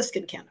grave risk,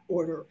 and can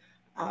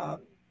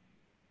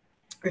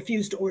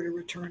refuse to order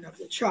return of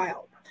the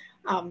child.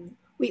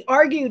 We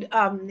argued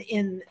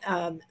in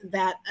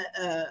that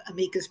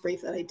amicus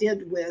brief that I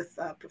did with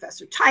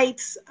Professor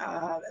Teitz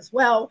as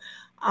well,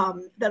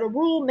 that a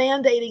rule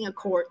mandating a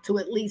court to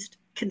at least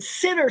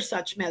consider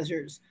such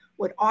measures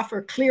would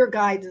offer clear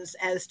guidance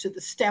as to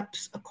the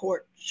steps a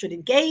court should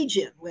engage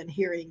in when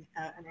hearing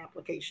an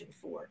application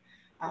for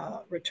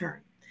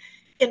return.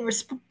 In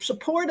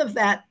support of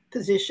that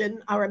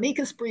position, our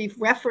amicus brief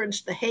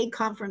referenced the Hague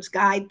Conference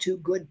Guide to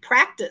Good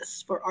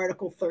Practice for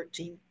Article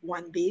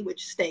 13(1)(b),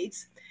 which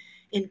states,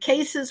 in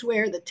cases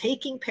where the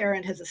taking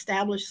parent has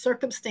established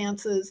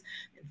circumstances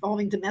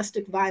involving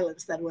domestic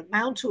violence that would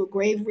amount to a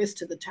grave risk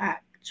to the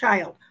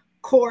child,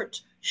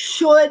 court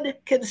should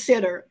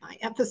consider, I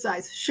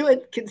emphasize,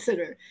 should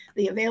consider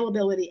the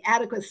availability,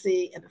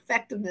 adequacy, and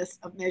effectiveness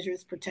of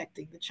measures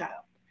protecting the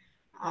child.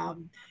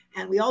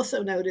 And we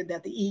also noted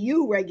that the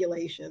EU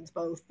regulations,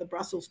 both the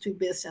Brussels 2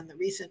 bis and the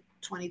recent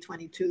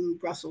 2022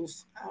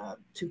 Brussels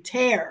 2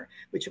 ter,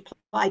 which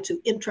apply to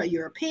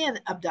intra-European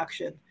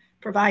abduction,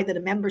 provide that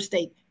a member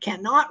state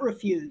cannot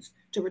refuse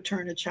to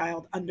return a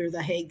child under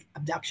the Hague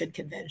Abduction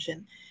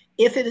Convention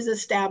if it is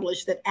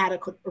established that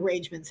adequate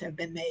arrangements have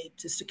been made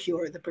to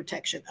secure the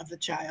protection of the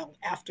child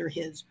after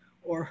his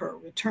or her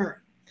return.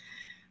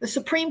 The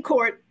Supreme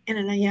Court, in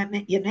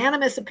a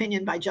unanimous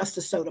opinion by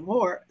Justice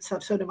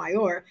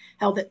Sotomayor,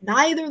 held that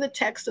neither the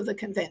text of the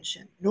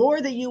convention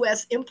nor the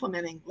U.S.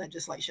 implementing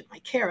legislation,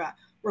 MICARA,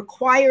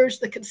 requires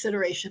the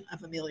consideration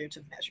of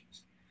ameliorative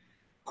measures.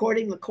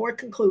 Accordingly, the court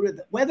concluded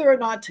that whether or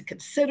not to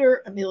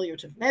consider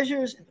ameliorative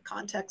measures in the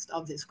context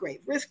of this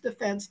grave risk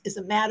defense is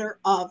a matter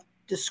of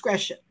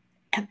discretion.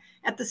 And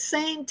at the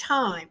same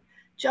time,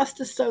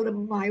 Justice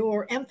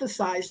Sotomayor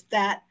emphasized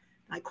that,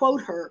 and I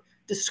quote her,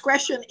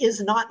 discretion is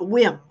not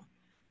whim.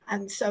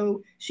 And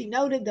so she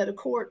noted that a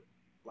court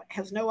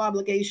has no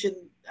obligation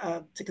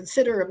to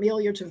consider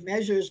ameliorative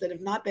measures that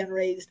have not been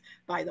raised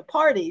by the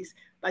parties.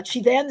 But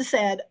she then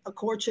said a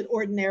court should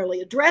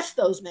ordinarily address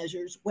those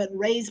measures when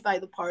raised by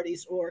the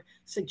parties or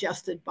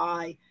suggested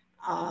by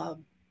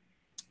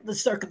the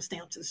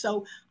circumstances.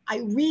 So I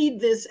read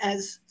this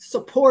as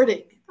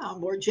supporting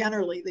more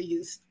generally the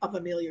use of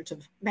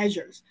ameliorative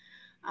measures,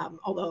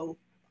 although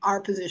our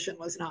position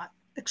was not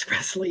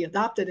expressly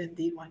adopted.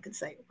 Indeed, one could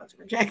say it was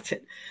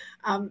rejected.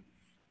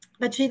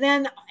 But she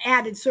then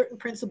added certain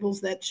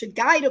principles that should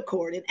guide a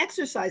court in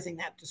exercising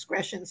that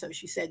discretion. So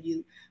she said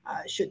you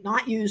should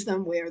not use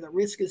them where the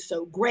risk is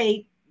so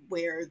great,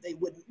 where they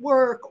wouldn't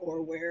work,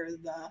 or where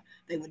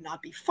they would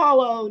not be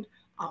followed.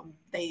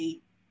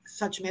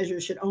 Such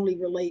measures should only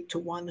relate to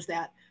ones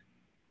that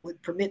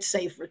would permit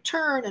safe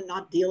return and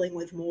not dealing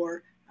with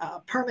more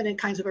permanent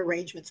kinds of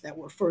arrangements that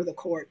were for the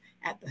court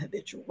at the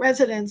habitual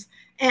residence.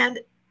 And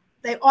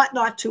they ought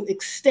not to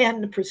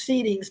extend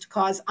proceedings to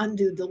cause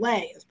undue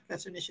delay. As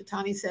Professor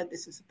Nishitani said,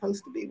 this is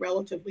supposed to be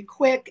relatively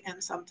quick,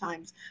 and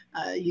sometimes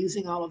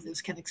using all of this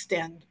can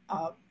extend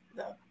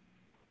the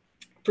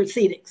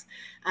proceedings.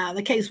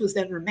 The case was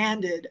then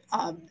remanded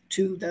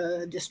to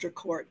the district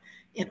court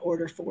in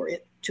order for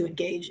it to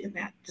engage in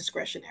that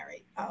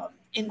discretionary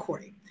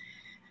inquiry.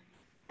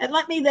 And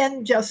let me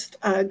then just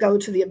go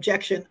to the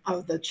objection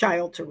of the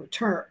child to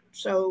return.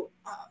 So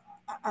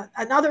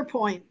another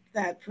point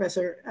that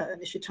Professor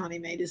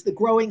Nishitani made is the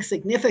growing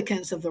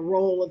significance of the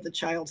role of the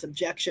child's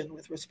objection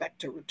with respect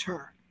to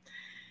return.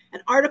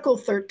 And Article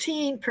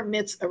 13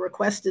 permits a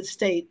requested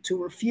state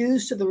to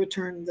refuse to the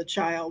return of the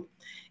child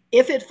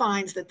if it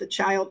finds that the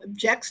child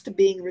objects to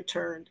being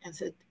returned and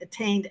has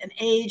attained an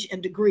age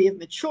and degree of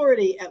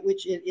maturity at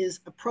which it is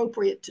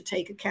appropriate to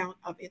take account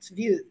of its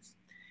views.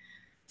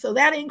 So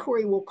that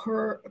inquiry will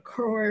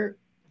occur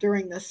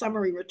during the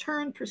summary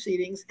return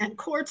proceedings, and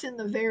courts in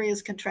the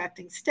various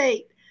contracting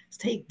states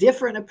take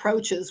different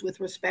approaches with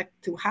respect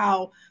to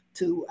how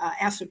to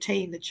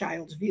ascertain the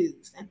child's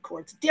views. And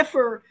courts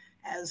differ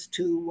as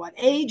to what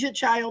age a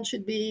child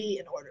should be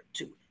in order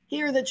to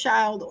hear the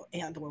child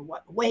or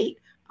what weight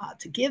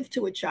to give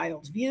to a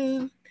child's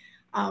views.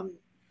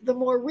 The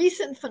more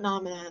recent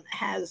phenomenon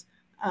has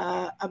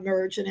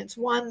emerged, and it's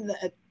one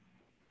that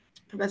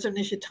Professor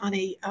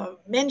Nishitani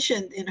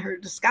mentioned in her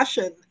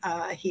discussion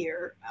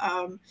here,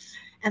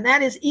 and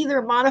that is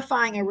either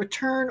modifying a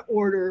return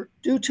order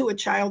due to a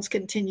child's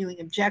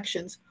continuing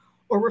objections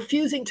or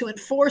refusing to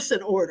enforce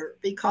an order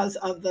because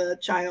of the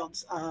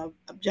child's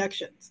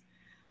objections.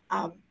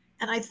 And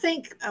I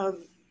think,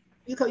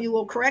 Yuko, you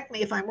will correct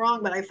me if I'm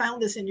wrong, but I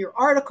found this in your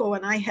article,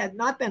 and I had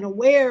not been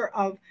aware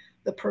of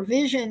the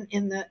provision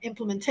in the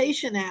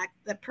Implementation Act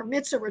that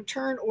permits a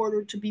return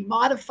order to be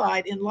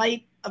modified in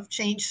light of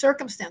changed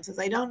circumstances.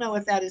 I don't know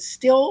if that is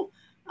still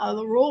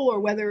the rule or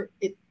whether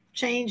it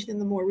changed in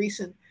the more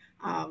recent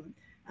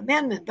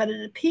amendment, but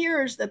it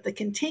appears that the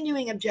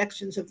continuing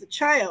objections of the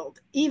child,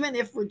 even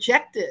if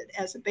rejected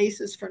as a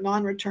basis for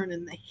non-return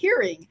in the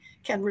hearing,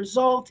 can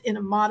result in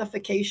a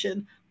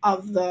modification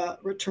of the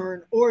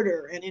return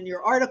order. And in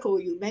your article,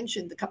 you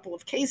mentioned a couple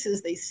of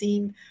cases. They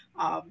seemed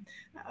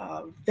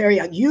very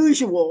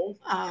unusual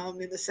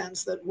in the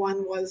sense that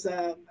one was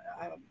an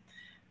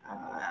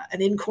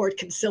in-court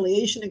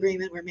conciliation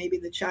agreement where maybe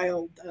the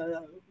child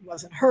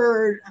wasn't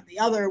heard, and the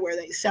other where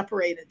they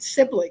separated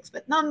siblings.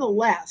 But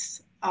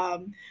nonetheless,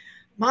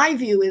 my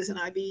view is, and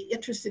I'd be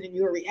interested in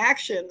your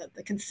reaction, that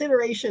the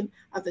consideration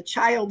of the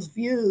child's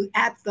view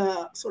at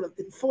the sort of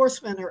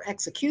enforcement or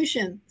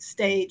execution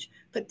stage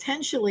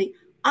potentially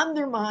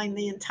undermine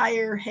the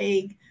entire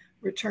Hague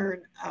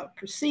return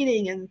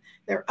proceeding. And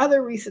there are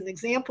other recent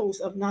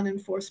examples of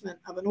non-enforcement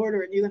of an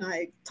order, and you and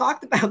I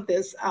talked about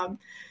this,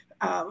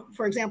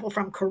 for example,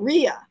 from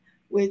Korea,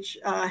 which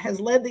has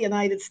led the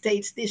United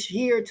States this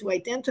year to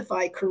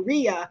identify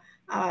Korea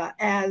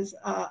as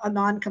a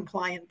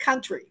non-compliant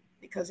country.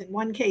 Because in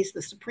one case,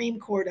 the Supreme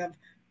Court of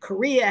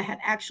Korea had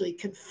actually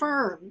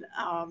confirmed,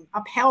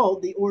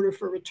 upheld the order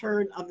for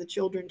return of the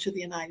children to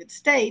the United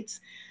States.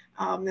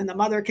 And the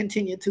mother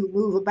continued to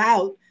move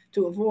about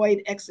to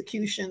avoid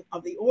execution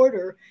of the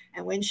order.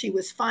 And when she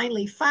was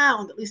finally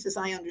found, at least as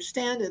I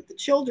understand it, the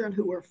children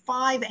who were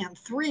 5 and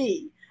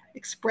 3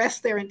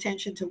 expressed their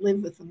intention to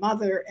live with the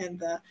mother, and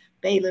the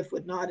bailiff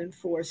would not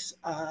enforce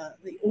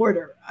the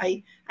order.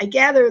 I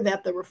gather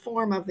that the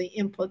reform of the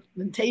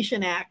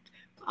Implementation Act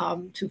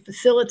to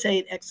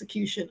facilitate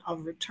execution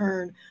of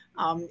return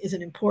is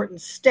an important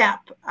step.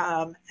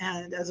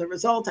 And as a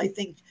result, I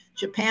think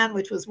Japan,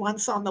 which was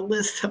once on the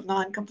list of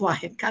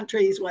non-compliant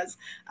countries, was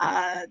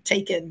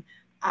taken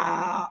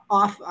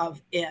off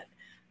of it.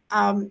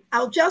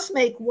 I'll just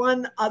make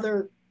one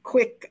other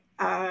quick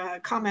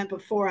comment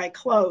before I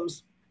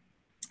close.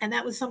 And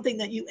that was something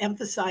that you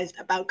emphasized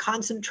about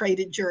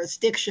concentrated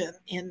jurisdiction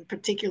in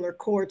particular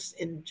courts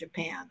in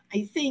Japan.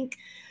 I think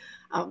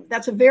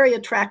that's a very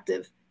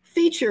attractive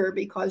feature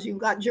because you've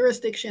got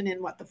jurisdiction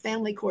in the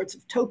family courts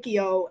of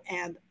Tokyo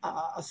and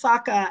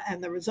Osaka,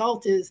 and the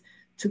result is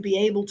to be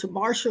able to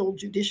marshal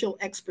judicial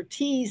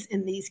expertise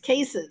in these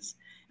cases.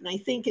 And I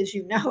think, as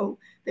you know,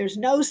 there's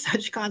no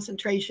such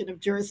concentration of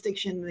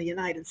jurisdiction in the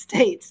United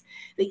States.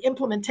 The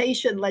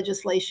implementation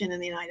legislation in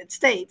the United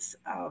States,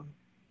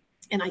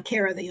 and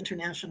ICARA, the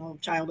International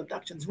Child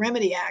Abductions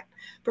Remedy Act,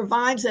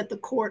 provides that the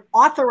court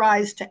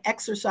authorized to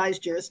exercise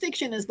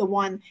jurisdiction is the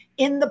one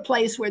in the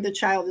place where the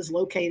child is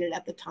located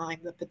at the time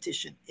the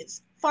petition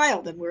is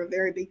filed. And we're a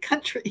very big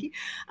country.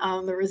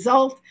 The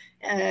result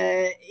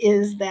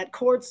is that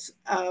courts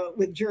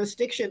with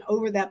jurisdiction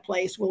over that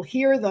place will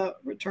hear the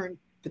return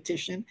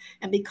petition.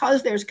 And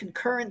because there's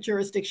concurrent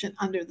jurisdiction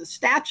under the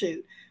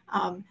statute,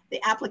 the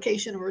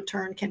application of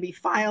return can be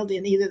filed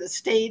in either the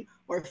state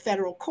or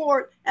federal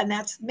court, and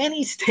that's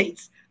many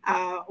states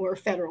or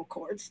federal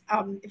courts.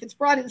 If it's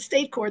brought in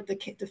state court, the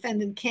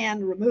defendant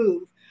can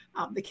remove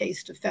the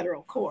case to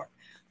federal court.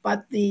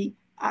 But the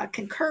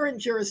concurrent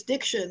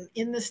jurisdiction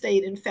in the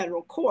state and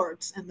federal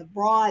courts and the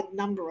broad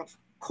number of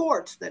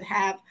courts that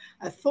have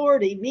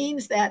authority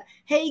means that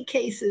Hague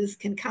cases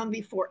can come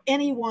before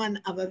any one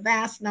of a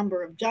vast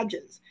number of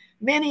judges,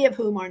 many of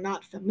whom are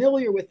not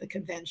familiar with the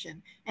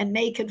convention and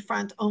may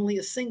confront only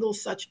a single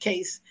such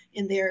case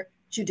in their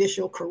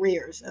judicial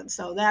careers. And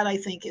so that, I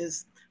think,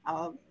 is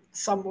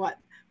somewhat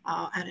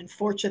an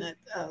unfortunate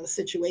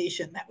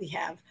situation that we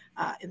have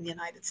in the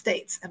United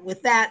States. And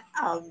with that,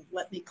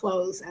 let me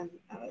close and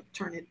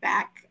turn it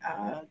back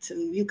to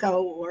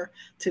Yuko or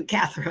to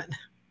Catherine.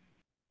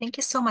 Thank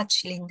you so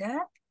much, Linda.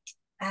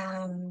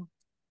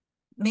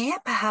 May I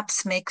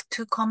perhaps make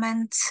two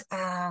comments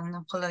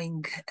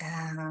following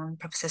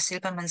Professor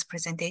Silberman's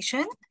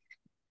presentation?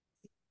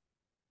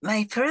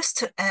 My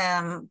first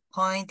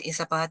point is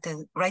about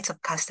the rights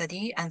of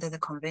custody under the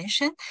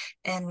convention,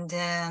 and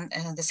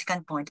the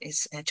second point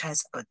is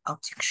child's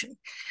abduction.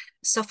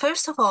 So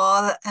first of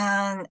all,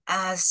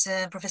 as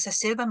Professor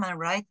Silberman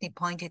rightly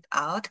pointed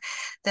out,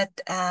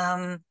 that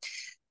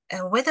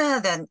whether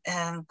the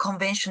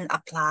convention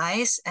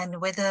applies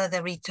and whether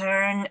the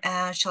return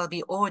shall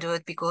be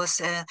ordered because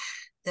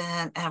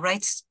the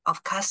rights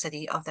of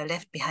custody of the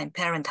left behind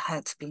parent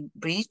has been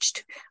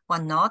breached or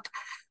not,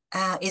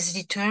 is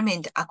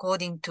determined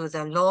according to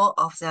the law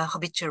of the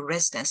habitual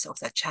residence of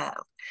the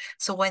child.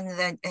 So when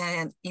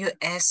the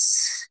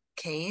U.S.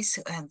 case,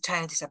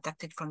 child is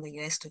abducted from the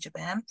U.S. to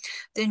Japan,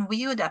 then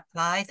we would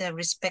apply the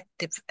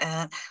respective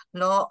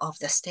law of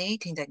the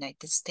state in the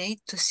United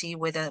States to see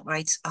whether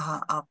rights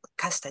of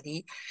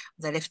custody,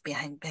 the left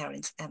behind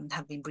parents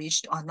have been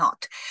breached or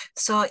not.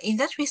 So in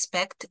that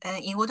respect,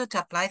 in order to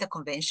apply the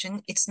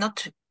convention, it's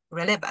not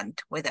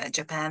relevant whether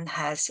Japan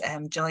has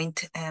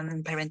joint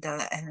parental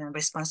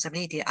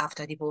responsibility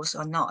after divorce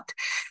or not.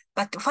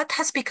 But what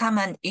has become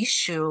an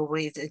issue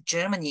with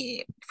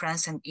Germany,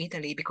 France, and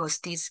Italy, because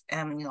these,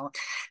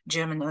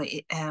 German,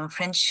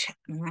 French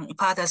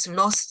fathers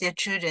lost their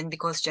children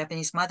because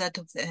Japanese mother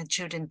took the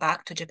children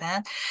back to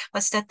Japan,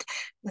 was that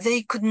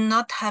they could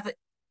not have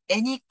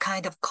any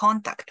kind of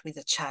contact with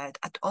the child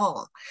at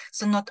all.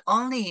 So not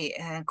only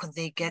could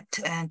they get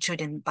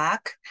children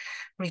back,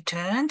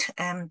 returned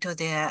to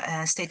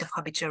their state of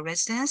habitual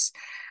residence,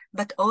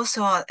 but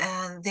also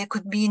there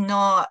could be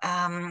no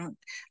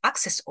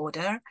access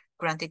order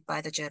granted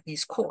by the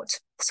Japanese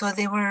courts. So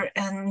there were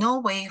no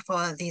way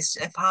for these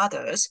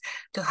fathers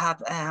to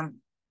have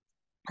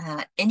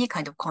any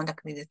kind of contact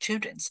with the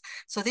children.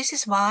 So this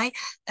is why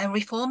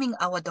reforming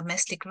our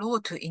domestic law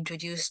to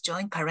introduce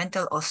joint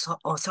parental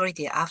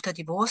authority after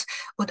divorce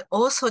would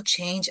also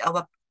change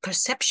our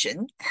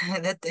perception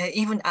that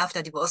even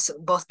after divorce,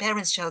 both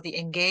parents shall be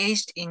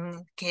engaged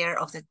in care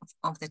of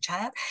the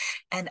child,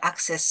 and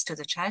access to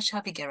the child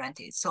shall be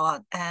guaranteed.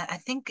 So I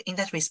think in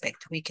that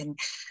respect, we can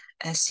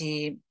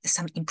see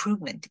some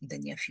improvement in the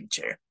near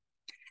future.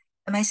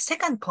 My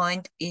second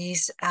point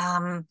is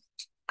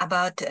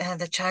about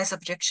the child's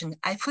objection.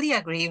 I fully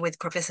agree with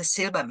Professor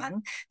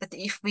Silberman that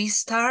if we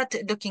start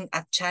looking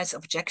at child's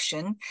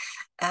objection,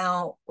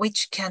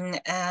 which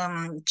can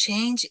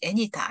change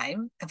any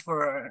time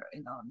for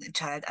the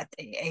child at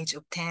the age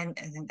of 10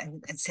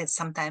 and says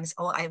sometimes,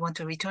 oh, I want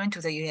to return to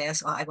the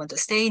US, or I want to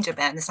stay in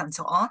Japan, and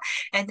so on.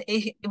 And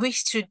we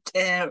should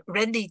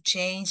readily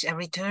change a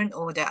return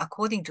order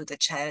according to the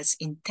child's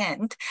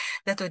intent.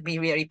 That would be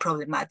very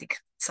problematic.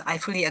 So I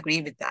fully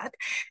agree with that.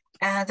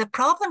 The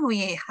problem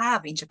we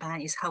have in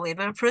Japan is,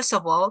 however, first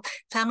of all,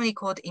 family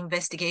court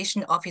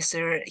investigation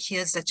officer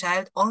hears the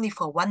child only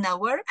for 1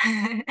 hour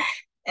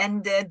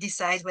and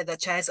decides whether the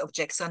child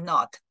objects or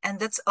not.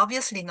 And that's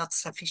obviously not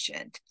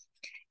sufficient.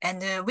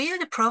 And we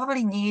would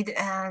probably need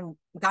a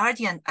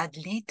guardian ad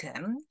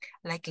litem,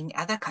 like in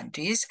other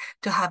countries,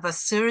 to have a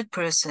third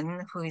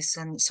person who is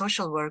a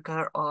social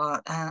worker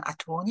or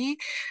attorney,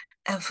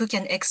 who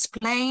can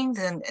explain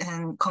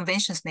the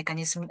convention's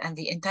mechanism and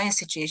the entire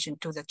situation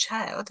to the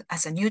child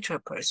as a neutral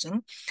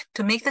person,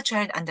 to make the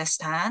child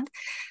understand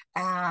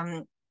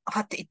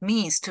what it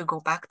means to go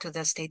back to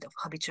the state of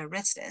habitual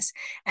residence.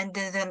 And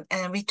the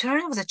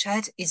return of the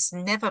child is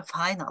never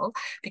final,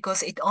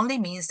 because it only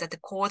means that the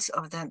courts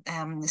of the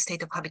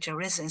state of habitual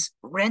residence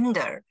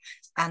render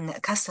a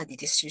custody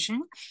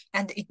decision.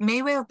 And it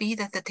may well be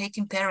that the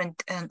taking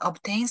parent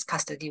obtains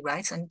custody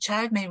rights and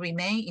child may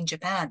remain in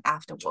Japan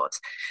afterwards.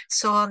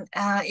 So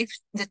if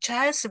the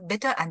child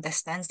better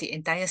understands the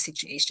entire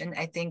situation,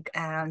 I think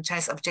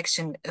child's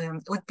objection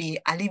would be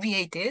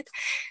alleviated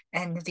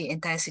and the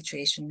entire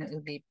situation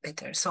will be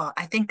better. So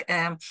I think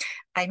I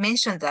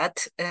mentioned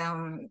that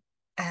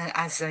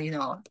as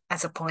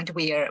a point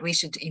where we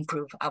should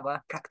improve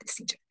our practice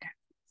in Japan.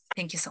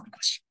 Thank you so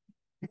much.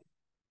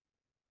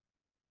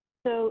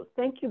 So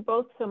thank you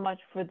both so much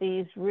for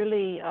these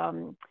really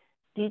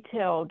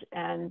detailed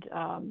and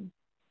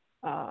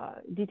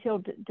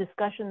detailed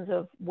discussions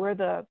of where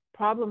the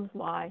problems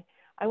lie.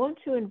 I want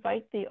to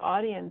invite the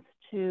audience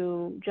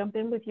to jump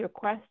in with your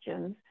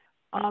questions.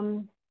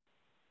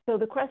 So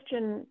the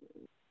question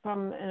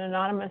from an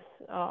anonymous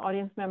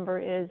audience member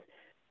is,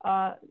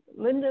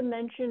 Linda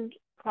mentioned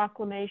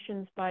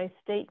proclamations by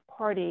state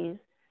parties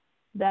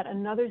that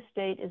another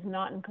state is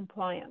not in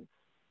compliance.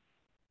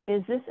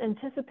 Is this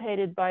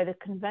anticipated by the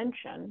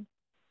convention?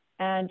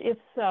 And if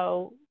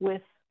so,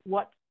 with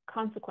what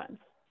consequence?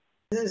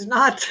 It is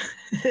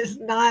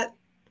not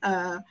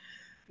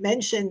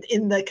mentioned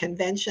in the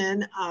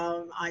convention.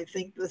 I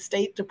think the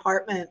State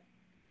Department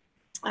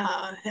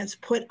has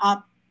put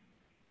up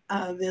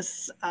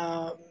this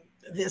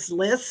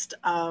list.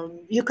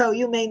 Yuko,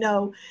 you may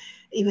know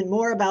even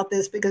more about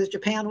this because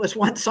Japan was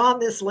once on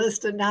this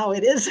list and now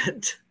it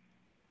isn't.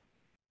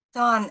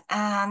 So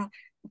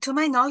to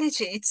my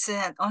knowledge, it's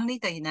only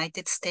the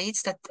United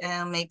States that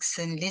makes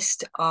a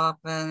list of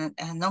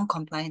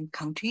non-compliant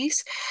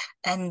countries,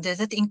 and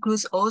that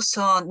includes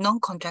also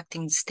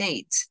non-contracting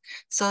states.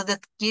 So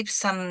that gives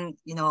some,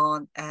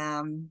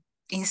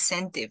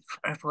 incentive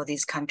for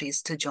these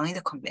countries to join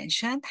the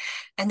convention.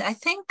 And I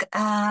think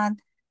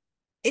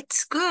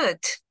it's good.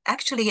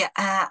 Actually,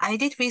 I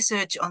did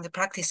research on the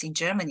practice in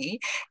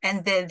Germany,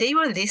 and they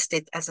were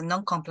listed as a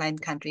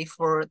non-compliant country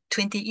for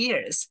 20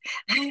 years.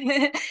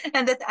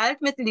 And that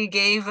ultimately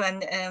gave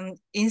an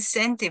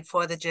incentive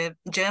for the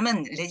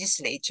German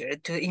legislature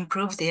to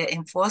improve their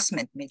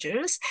enforcement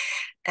measures.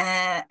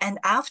 And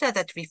after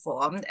that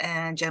reform,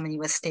 Germany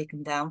was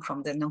taken down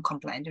from the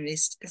non-compliant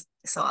list.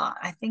 So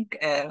I think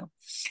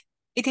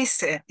it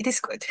is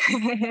good.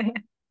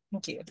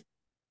 Thank you.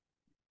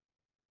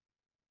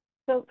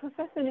 So,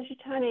 Professor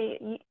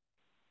Nishitani,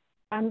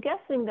 I'm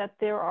guessing that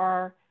there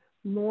are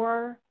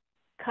more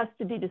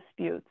custody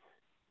disputes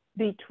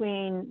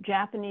between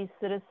Japanese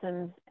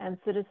citizens and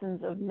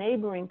citizens of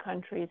neighboring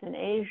countries in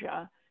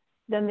Asia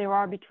than there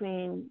are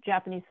between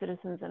Japanese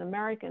citizens and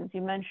Americans.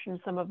 You mentioned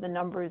some of the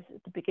numbers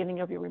at the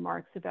beginning of your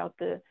remarks about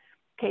the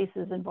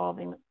cases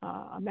involving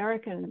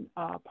American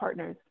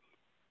partners.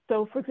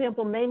 So, for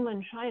example,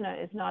 mainland China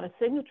is not a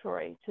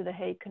signatory to the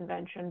Hague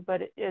Convention,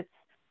 but it's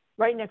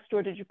right next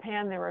door to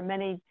Japan. There are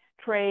many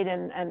trade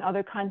and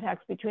other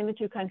contacts between the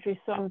two countries.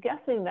 So I'm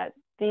guessing that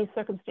these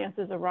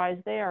circumstances arise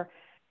there.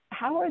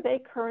 How are they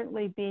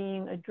currently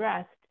being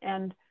addressed?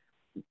 And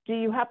do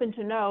you happen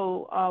to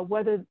know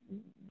whether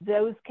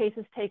those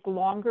cases take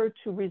longer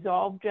to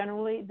resolve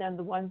generally than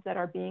the ones that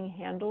are being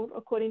handled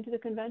according to the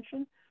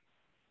convention?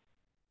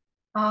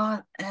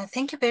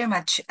 Thank you very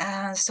much.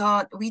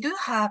 So we do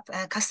have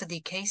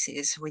custody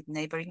cases with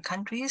neighboring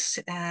countries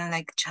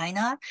like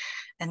China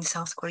and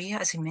South Korea,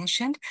 as you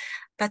mentioned.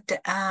 But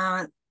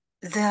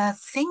the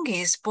thing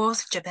is,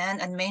 both Japan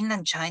and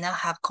mainland China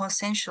have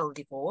consensual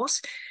divorce,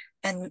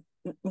 and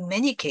in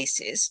many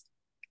cases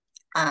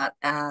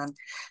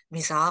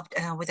resolved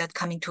without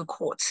coming to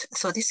courts.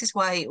 So this is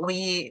why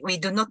we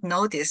do not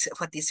notice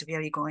what is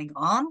really going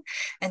on.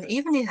 And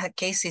even if a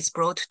case is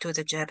brought to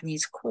the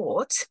Japanese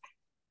courts,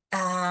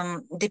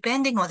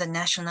 depending on the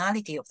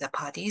nationality of the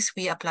parties,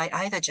 we apply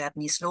either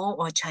Japanese law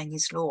or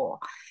Chinese law.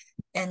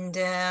 And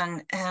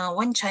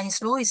when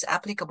Chinese law is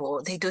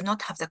applicable, they do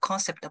not have the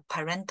concept of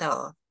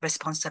parental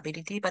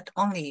responsibility, but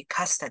only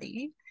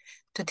custody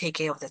to take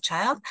care of the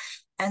child.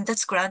 And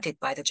that's granted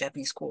by the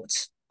Japanese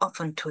courts,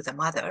 often to the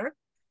mother.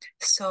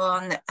 So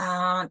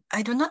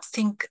I do not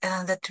think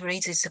that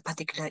raises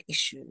particular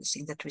issues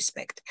in that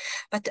respect.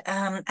 But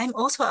I'm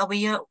also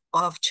aware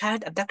of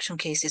child abduction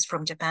cases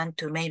from Japan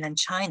to mainland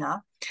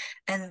China.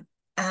 And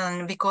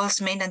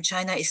because mainland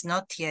China is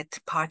not yet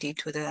party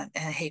to the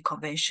Hague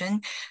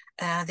Convention,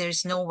 there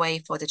is no way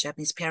for the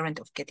Japanese parent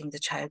of getting the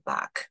child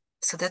back.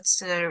 So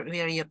that's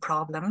really a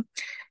problem.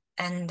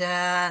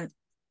 And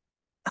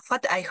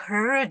what I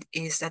heard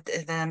is that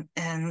the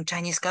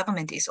Chinese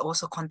government is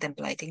also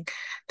contemplating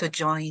to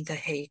join the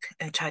Hague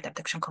Child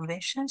Abduction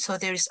Convention. So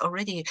there is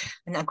already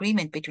an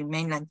agreement between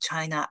mainland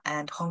China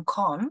and Hong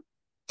Kong,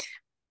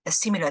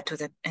 similar to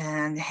the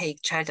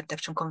Hague Child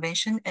Abduction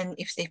Convention. And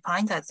if they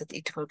find out that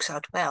it works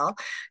out well,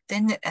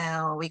 then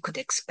we could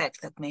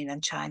expect that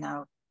mainland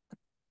China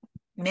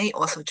may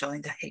also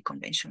join the Hague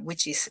Convention,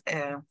 which is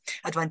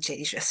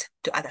advantageous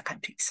to other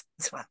countries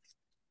as well.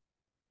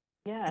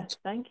 Yes,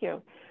 thank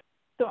you.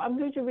 So I'm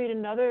going to read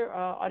another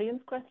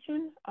audience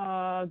question.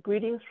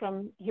 Greetings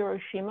from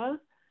Hiroshima,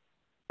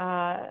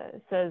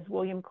 says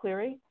William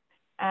Cleary.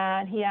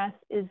 And he asks,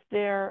 is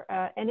there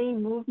any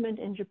movement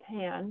in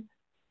Japan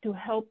to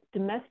help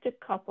domestic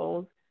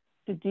couples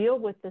to deal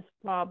with this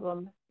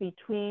problem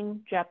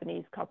between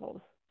Japanese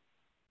couples?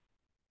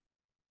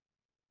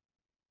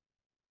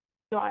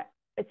 So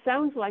it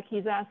sounds like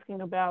he's asking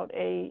about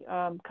a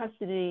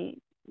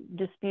custody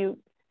dispute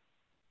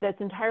that's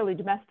entirely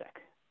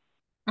domestic.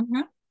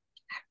 Mm-hmm.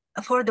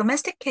 For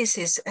domestic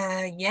cases,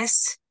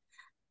 yes.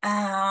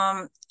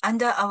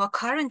 Under our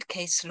current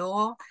case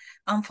law,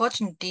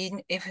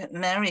 unfortunately, if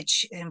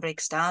marriage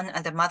breaks down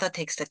and the mother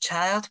takes the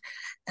child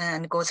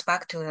and goes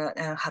back to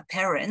her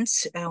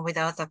parents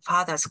without the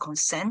father's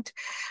consent,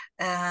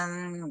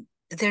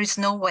 there is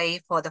no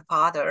way for the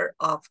father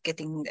of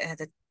getting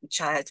the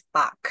child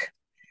back.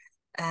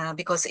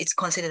 Because it's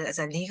considered as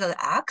a legal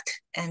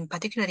act, and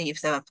particularly if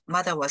the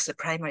mother was the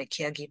primary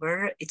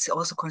caregiver, it's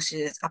also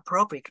considered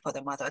appropriate for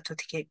the mother to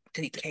take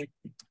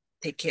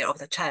care of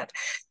the child.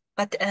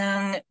 But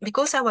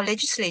because our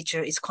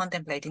legislature is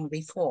contemplating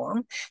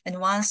reform, and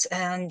once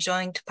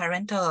joint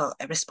parental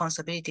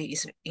responsibility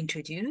is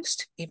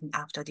introduced, even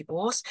after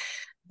divorce,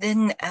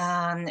 then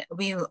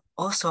we will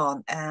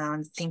also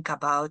think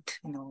about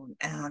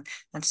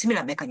a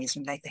similar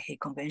mechanism like the Hague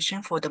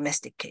Convention for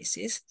domestic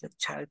cases. The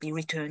child be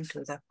returned to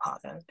the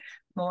father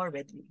more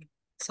readily.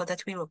 So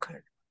that will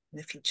occur in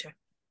the future.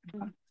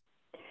 Mm-hmm.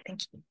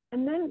 Thank you.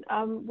 And then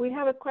we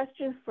have a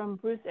question from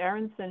Bruce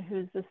Aronson,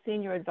 who's the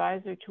senior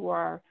advisor to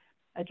our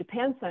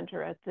Japan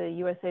Center at the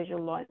U.S. Asia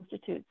Law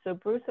Institute. So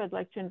Bruce, I'd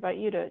like to invite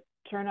you to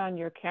turn on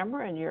your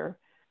camera and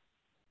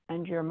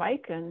your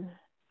mic and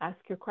ask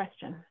your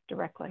question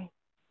directly.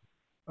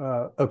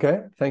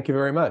 Okay, thank you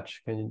very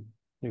much.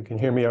 You can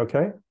hear me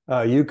okay?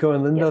 Yuko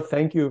and Linda, yes.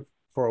 Thank you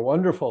for a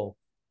wonderful,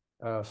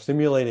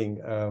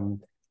 stimulating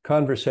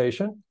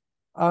conversation.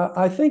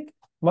 I think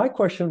my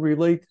question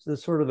relates to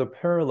sort of the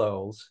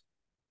parallels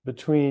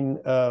between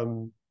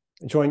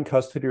joint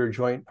custody or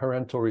joint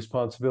parental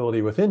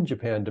responsibility within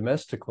Japan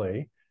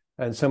domestically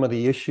and some of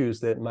the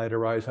issues that might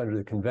arise under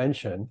the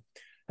convention.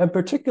 In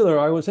particular,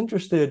 I was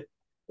interested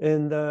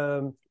in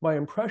my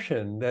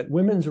impression that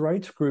women's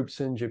rights groups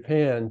in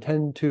Japan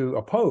tend to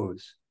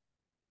oppose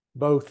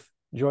both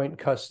joint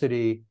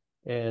custody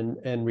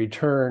and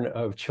return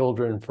of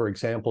children, for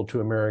example,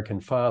 to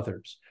American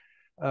fathers.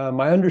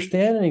 My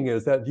understanding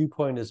is that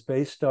viewpoint is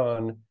based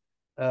on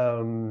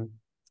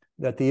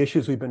that the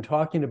issues we've been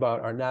talking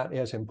about are not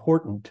as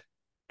important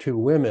to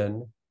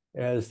women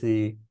as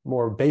the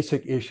more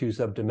basic issues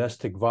of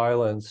domestic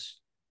violence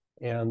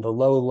and the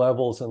low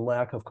levels and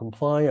lack of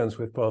compliance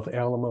with both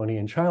alimony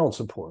and child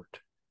support.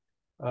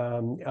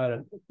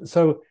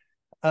 So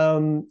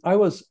I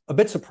was a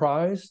bit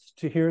surprised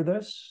to hear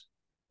this,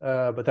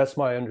 but that's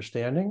my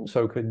understanding.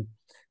 So could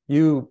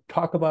you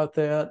talk about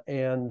that?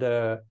 And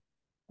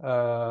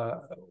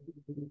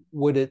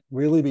would it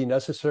really be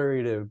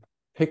necessary to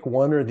pick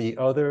one or the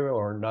other,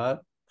 or not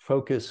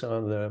focus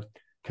on the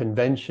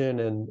convention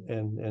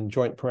and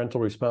joint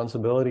parental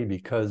responsibility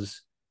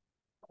because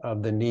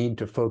of the need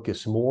to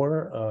focus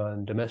more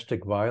on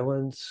domestic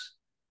violence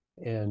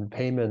and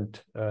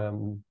payment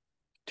to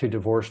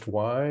divorced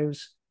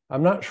wives?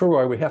 I'm not sure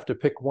why we have to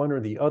pick one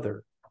or the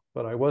other,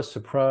 but I was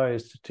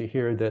surprised to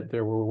hear that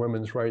there were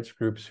women's rights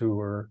groups who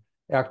were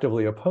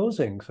actively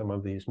opposing some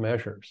of these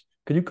measures.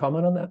 Could you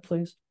comment on that,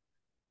 please?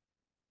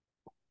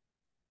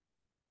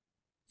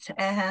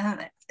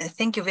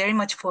 Thank you very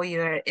much for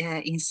your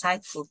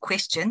insightful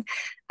question.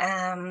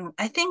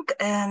 I think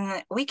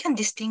we can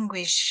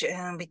distinguish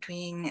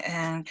between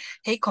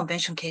Hague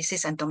Convention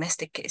cases and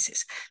domestic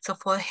cases. So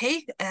for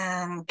Hague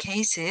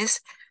cases,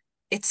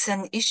 it's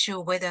an issue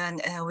whether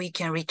we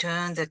can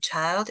return the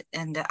child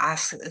and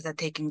ask the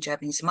taking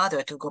Japanese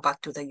mother to go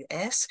back to the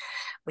US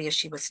where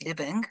she was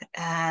living.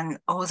 And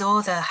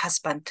although the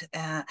husband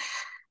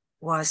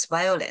was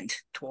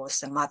violent towards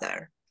the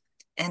mother,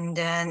 and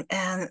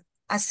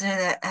as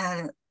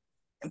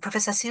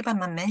Professor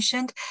Silberman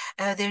mentioned,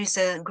 there is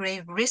a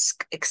grave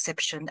risk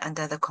exception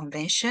under the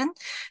convention.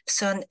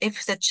 So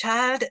if the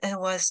child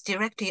was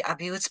directly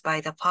abused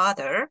by the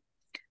father,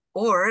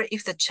 or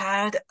if the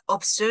child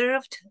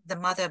observed the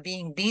mother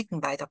being beaten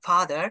by the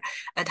father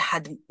and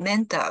had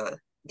mental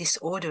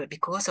disorder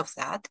because of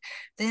that,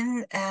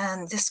 then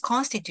this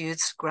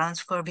constitutes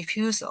grounds for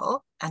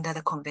refusal under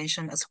the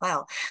convention as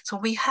well. So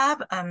we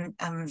have a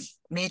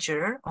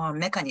measure or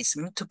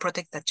mechanism to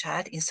protect the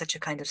child in such a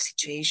kind of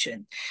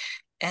situation.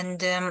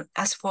 And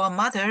as for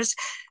mothers,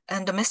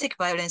 domestic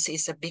violence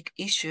is a big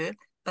issue,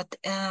 but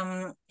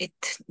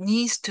it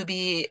needs to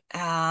be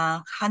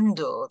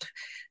handled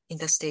in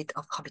the state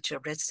of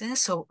habitual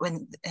residence. So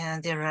when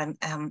there are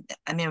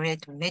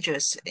myriad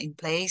measures in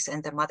place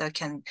and the mother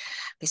can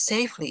be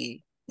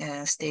safely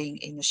staying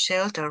in a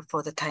shelter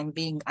for the time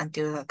being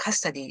until a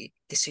custody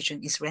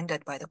decision is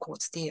rendered by the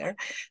courts there,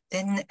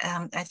 then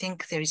I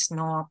think there is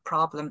no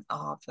problem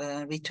of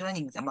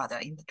returning the mother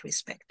in that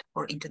respect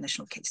for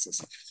international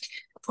cases.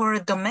 For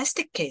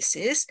domestic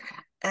cases,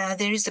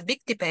 there is a big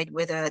debate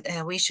whether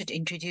we should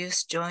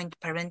introduce joint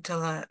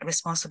parental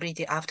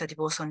responsibility after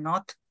divorce or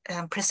not,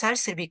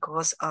 precisely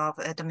because of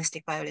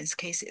domestic violence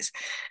cases.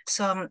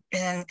 So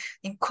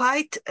in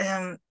quite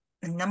a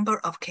number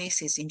of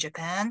cases in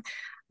Japan,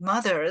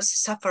 mothers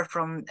suffer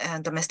from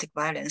domestic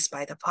violence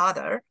by the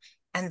father,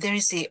 and there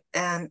is the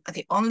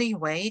only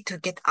way to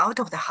get out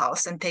of the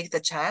house and take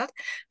the child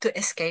to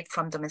escape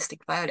from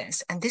domestic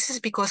violence. And this is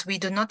because we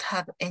do not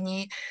have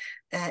any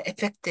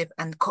effective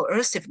and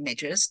coercive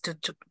measures to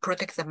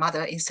protect the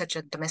mother in such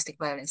a domestic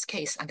violence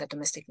case under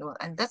domestic law.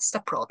 And that's the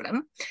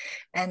problem.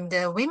 And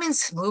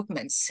women's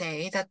movements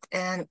say that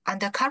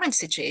under current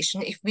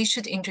situation, if we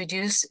should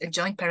introduce a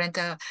joint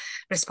parental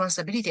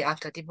responsibility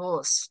after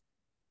divorce,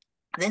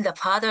 then the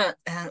father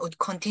would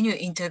continue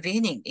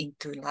intervening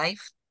into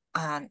life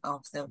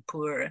of the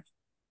poor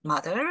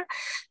mother,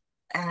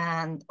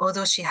 and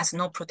although she has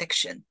no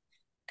protection.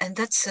 And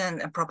that's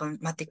a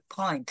problematic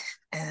point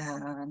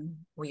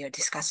we are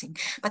discussing.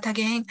 But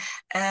again,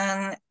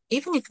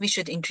 even if we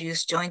should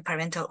introduce joint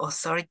parental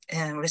authority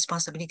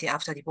responsibility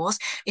after divorce,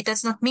 it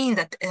does not mean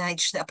that it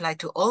should apply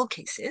to all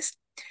cases,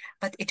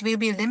 but it will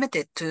be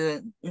limited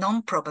to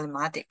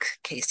non-problematic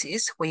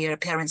cases where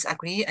parents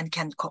agree and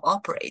can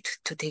cooperate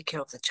to take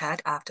care of the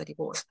child after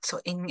divorce. So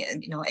in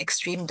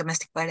extreme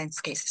domestic violence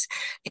cases,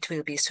 it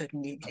will be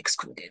certainly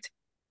excluded.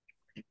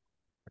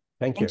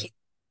 Thank you.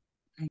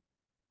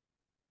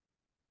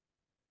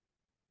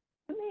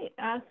 Let me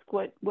ask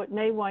what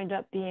may wind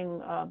up being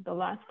the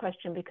last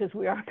question, because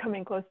we are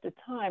coming close to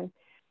time.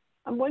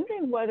 I'm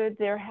wondering whether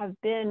there have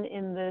been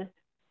in the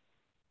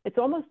it's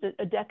almost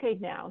a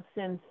decade now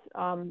since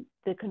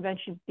the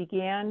convention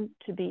began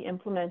to be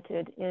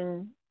implemented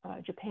in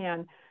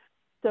Japan.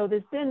 So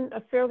there's been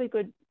a fairly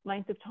good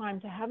length of time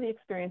to have the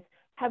experience.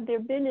 Have there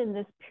been in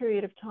this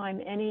period of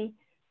time any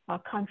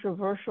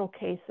controversial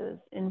cases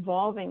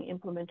involving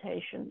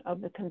implementation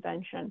of the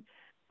convention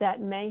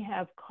that may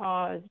have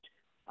caused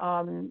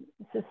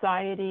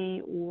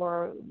society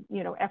or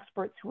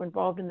experts who are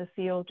involved in the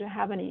field to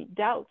have any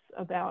doubts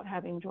about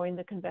having joined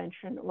the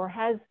convention? Or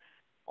has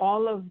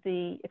all of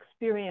the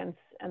experience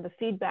and the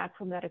feedback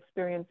from that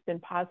experience been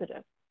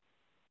positive?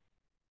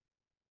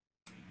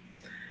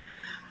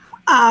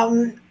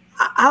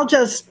 I'll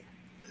just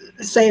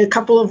say a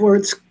couple of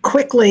words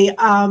quickly.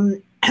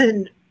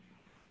 And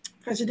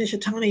Professor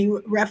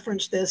Nishitani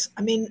referenced this.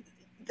 I mean,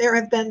 there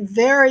have been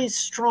very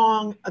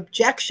strong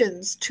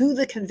objections to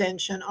the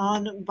convention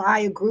by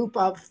a group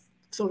of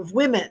sort of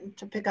women,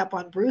 to pick up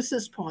on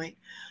Bruce's point,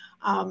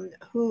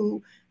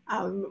 who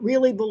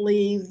really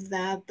believe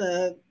that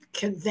the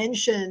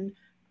convention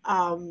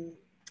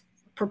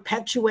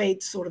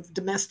perpetuates sort of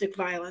domestic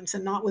violence,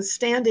 and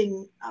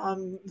notwithstanding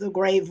the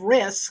grave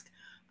risk,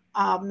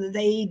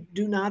 they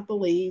do not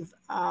believe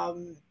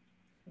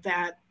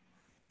that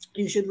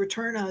you should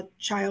return a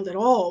child at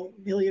all,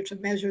 ameliorative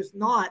measures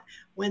not,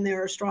 when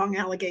there are strong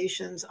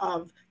allegations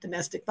of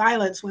domestic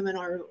violence. Women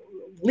are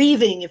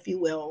leaving, if you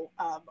will,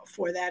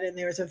 for that. And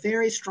there's a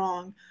very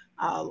strong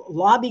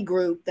lobby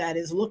group that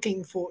is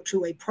looking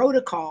to a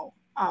protocol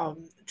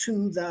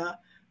to the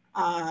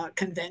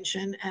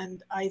convention.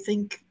 And I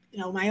think,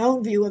 my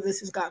own view of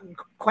this has gotten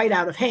quite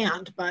out of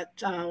hand,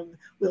 but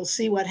we'll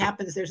see what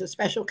happens. There's a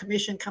special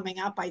commission coming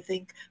up. I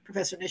think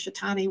Professor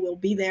Nishitani will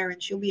be there,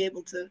 and she'll be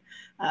able to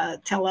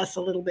tell us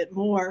a little bit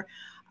more.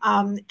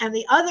 And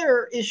the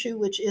other issue,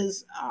 which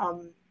is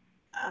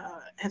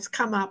has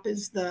come up,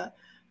 is the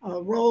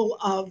role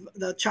of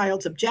the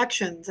child's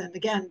objections. And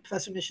again,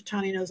 Professor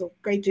Nishitani knows a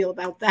great deal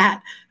about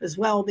that as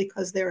well,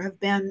 because there have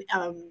been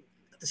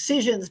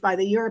decisions by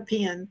the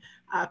European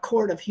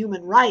Court of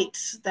Human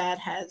Rights that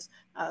has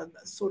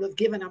sort of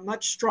given a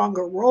much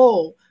stronger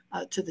role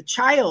to the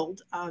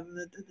child,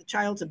 the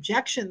child's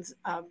objections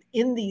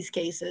in these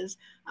cases.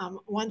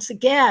 Once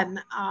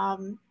again,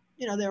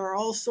 there are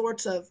all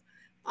sorts of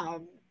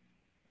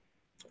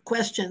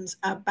questions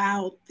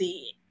about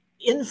the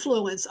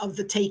influence of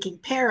the taking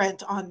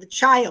parent on the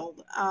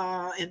child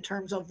in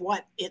terms of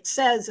what it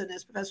says. And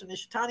as Professor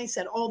Nishitani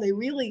said, all they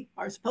really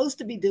are supposed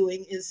to be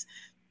doing is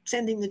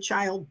sending the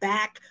child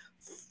back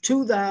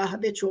to the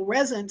habitual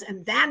residence,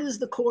 and that is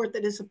the court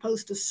that is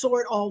supposed to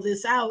sort all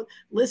this out,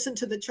 listen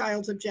to the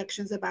child's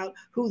objections about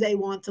who they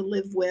want to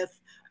live with,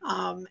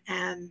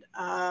 and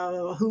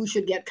who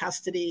should get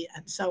custody,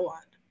 and so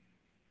on.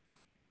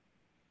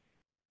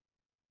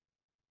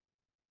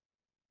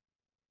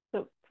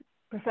 So,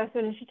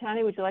 Professor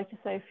Nishitani, would you like to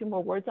say a few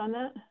more words on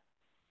that?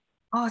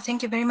 Oh,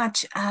 thank you very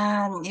much.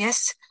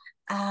 Yes,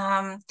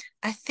 I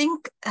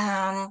think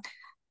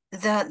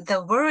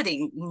the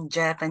wording in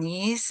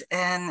Japanese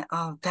and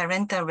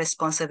parental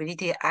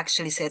responsibility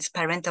actually says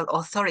parental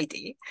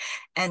authority.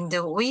 And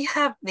we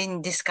have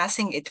been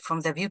discussing it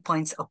from the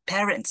viewpoints of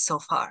parents so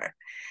far.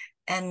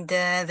 And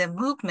the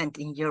movement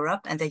in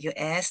Europe and the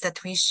US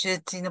that we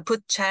should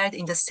put child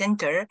in the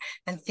center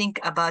and think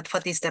about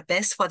what is the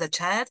best for the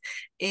child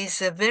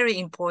is a very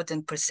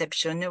important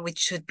perception, which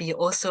should be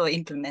also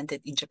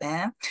implemented in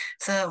Japan.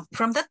 So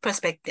from that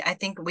perspective, I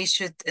think we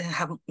should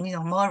have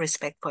more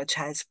respect for a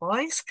child's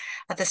voice.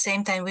 At the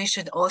same time, we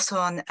should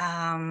also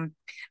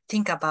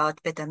think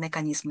about better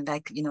mechanism,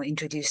 like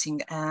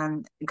introducing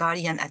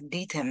guardian ad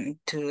litem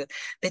to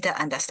better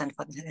understand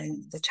what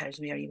the child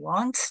really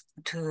wants,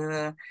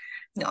 to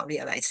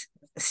realize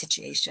a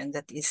situation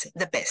that is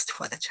the best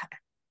for the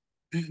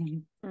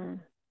child.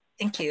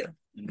 Thank you.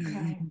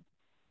 Okay.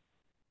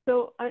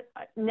 So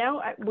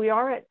now we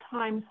are at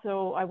time,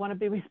 so I want to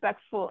be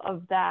respectful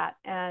of that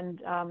and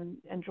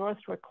draw us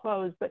to a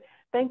close. But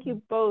thank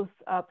you both,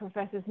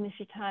 Professors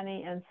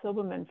Nishitani and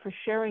Silberman, for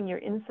sharing your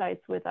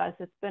insights with us.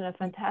 It's been a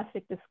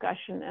fantastic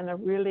discussion and a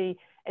really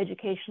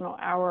educational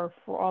hour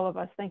for all of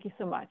us. Thank you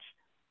so much.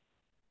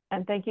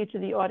 And thank you to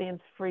the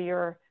audience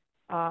for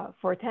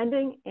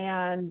attending,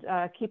 and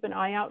keep an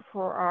eye out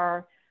for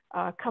our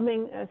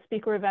coming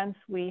speaker events.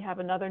 We have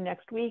another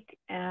next week,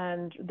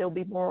 and there'll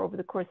be more over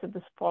the course of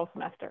this fall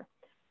semester.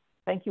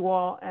 Thank you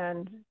all,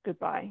 and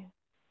goodbye.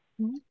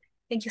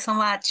 Thank you so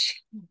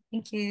much.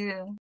 Thank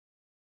you.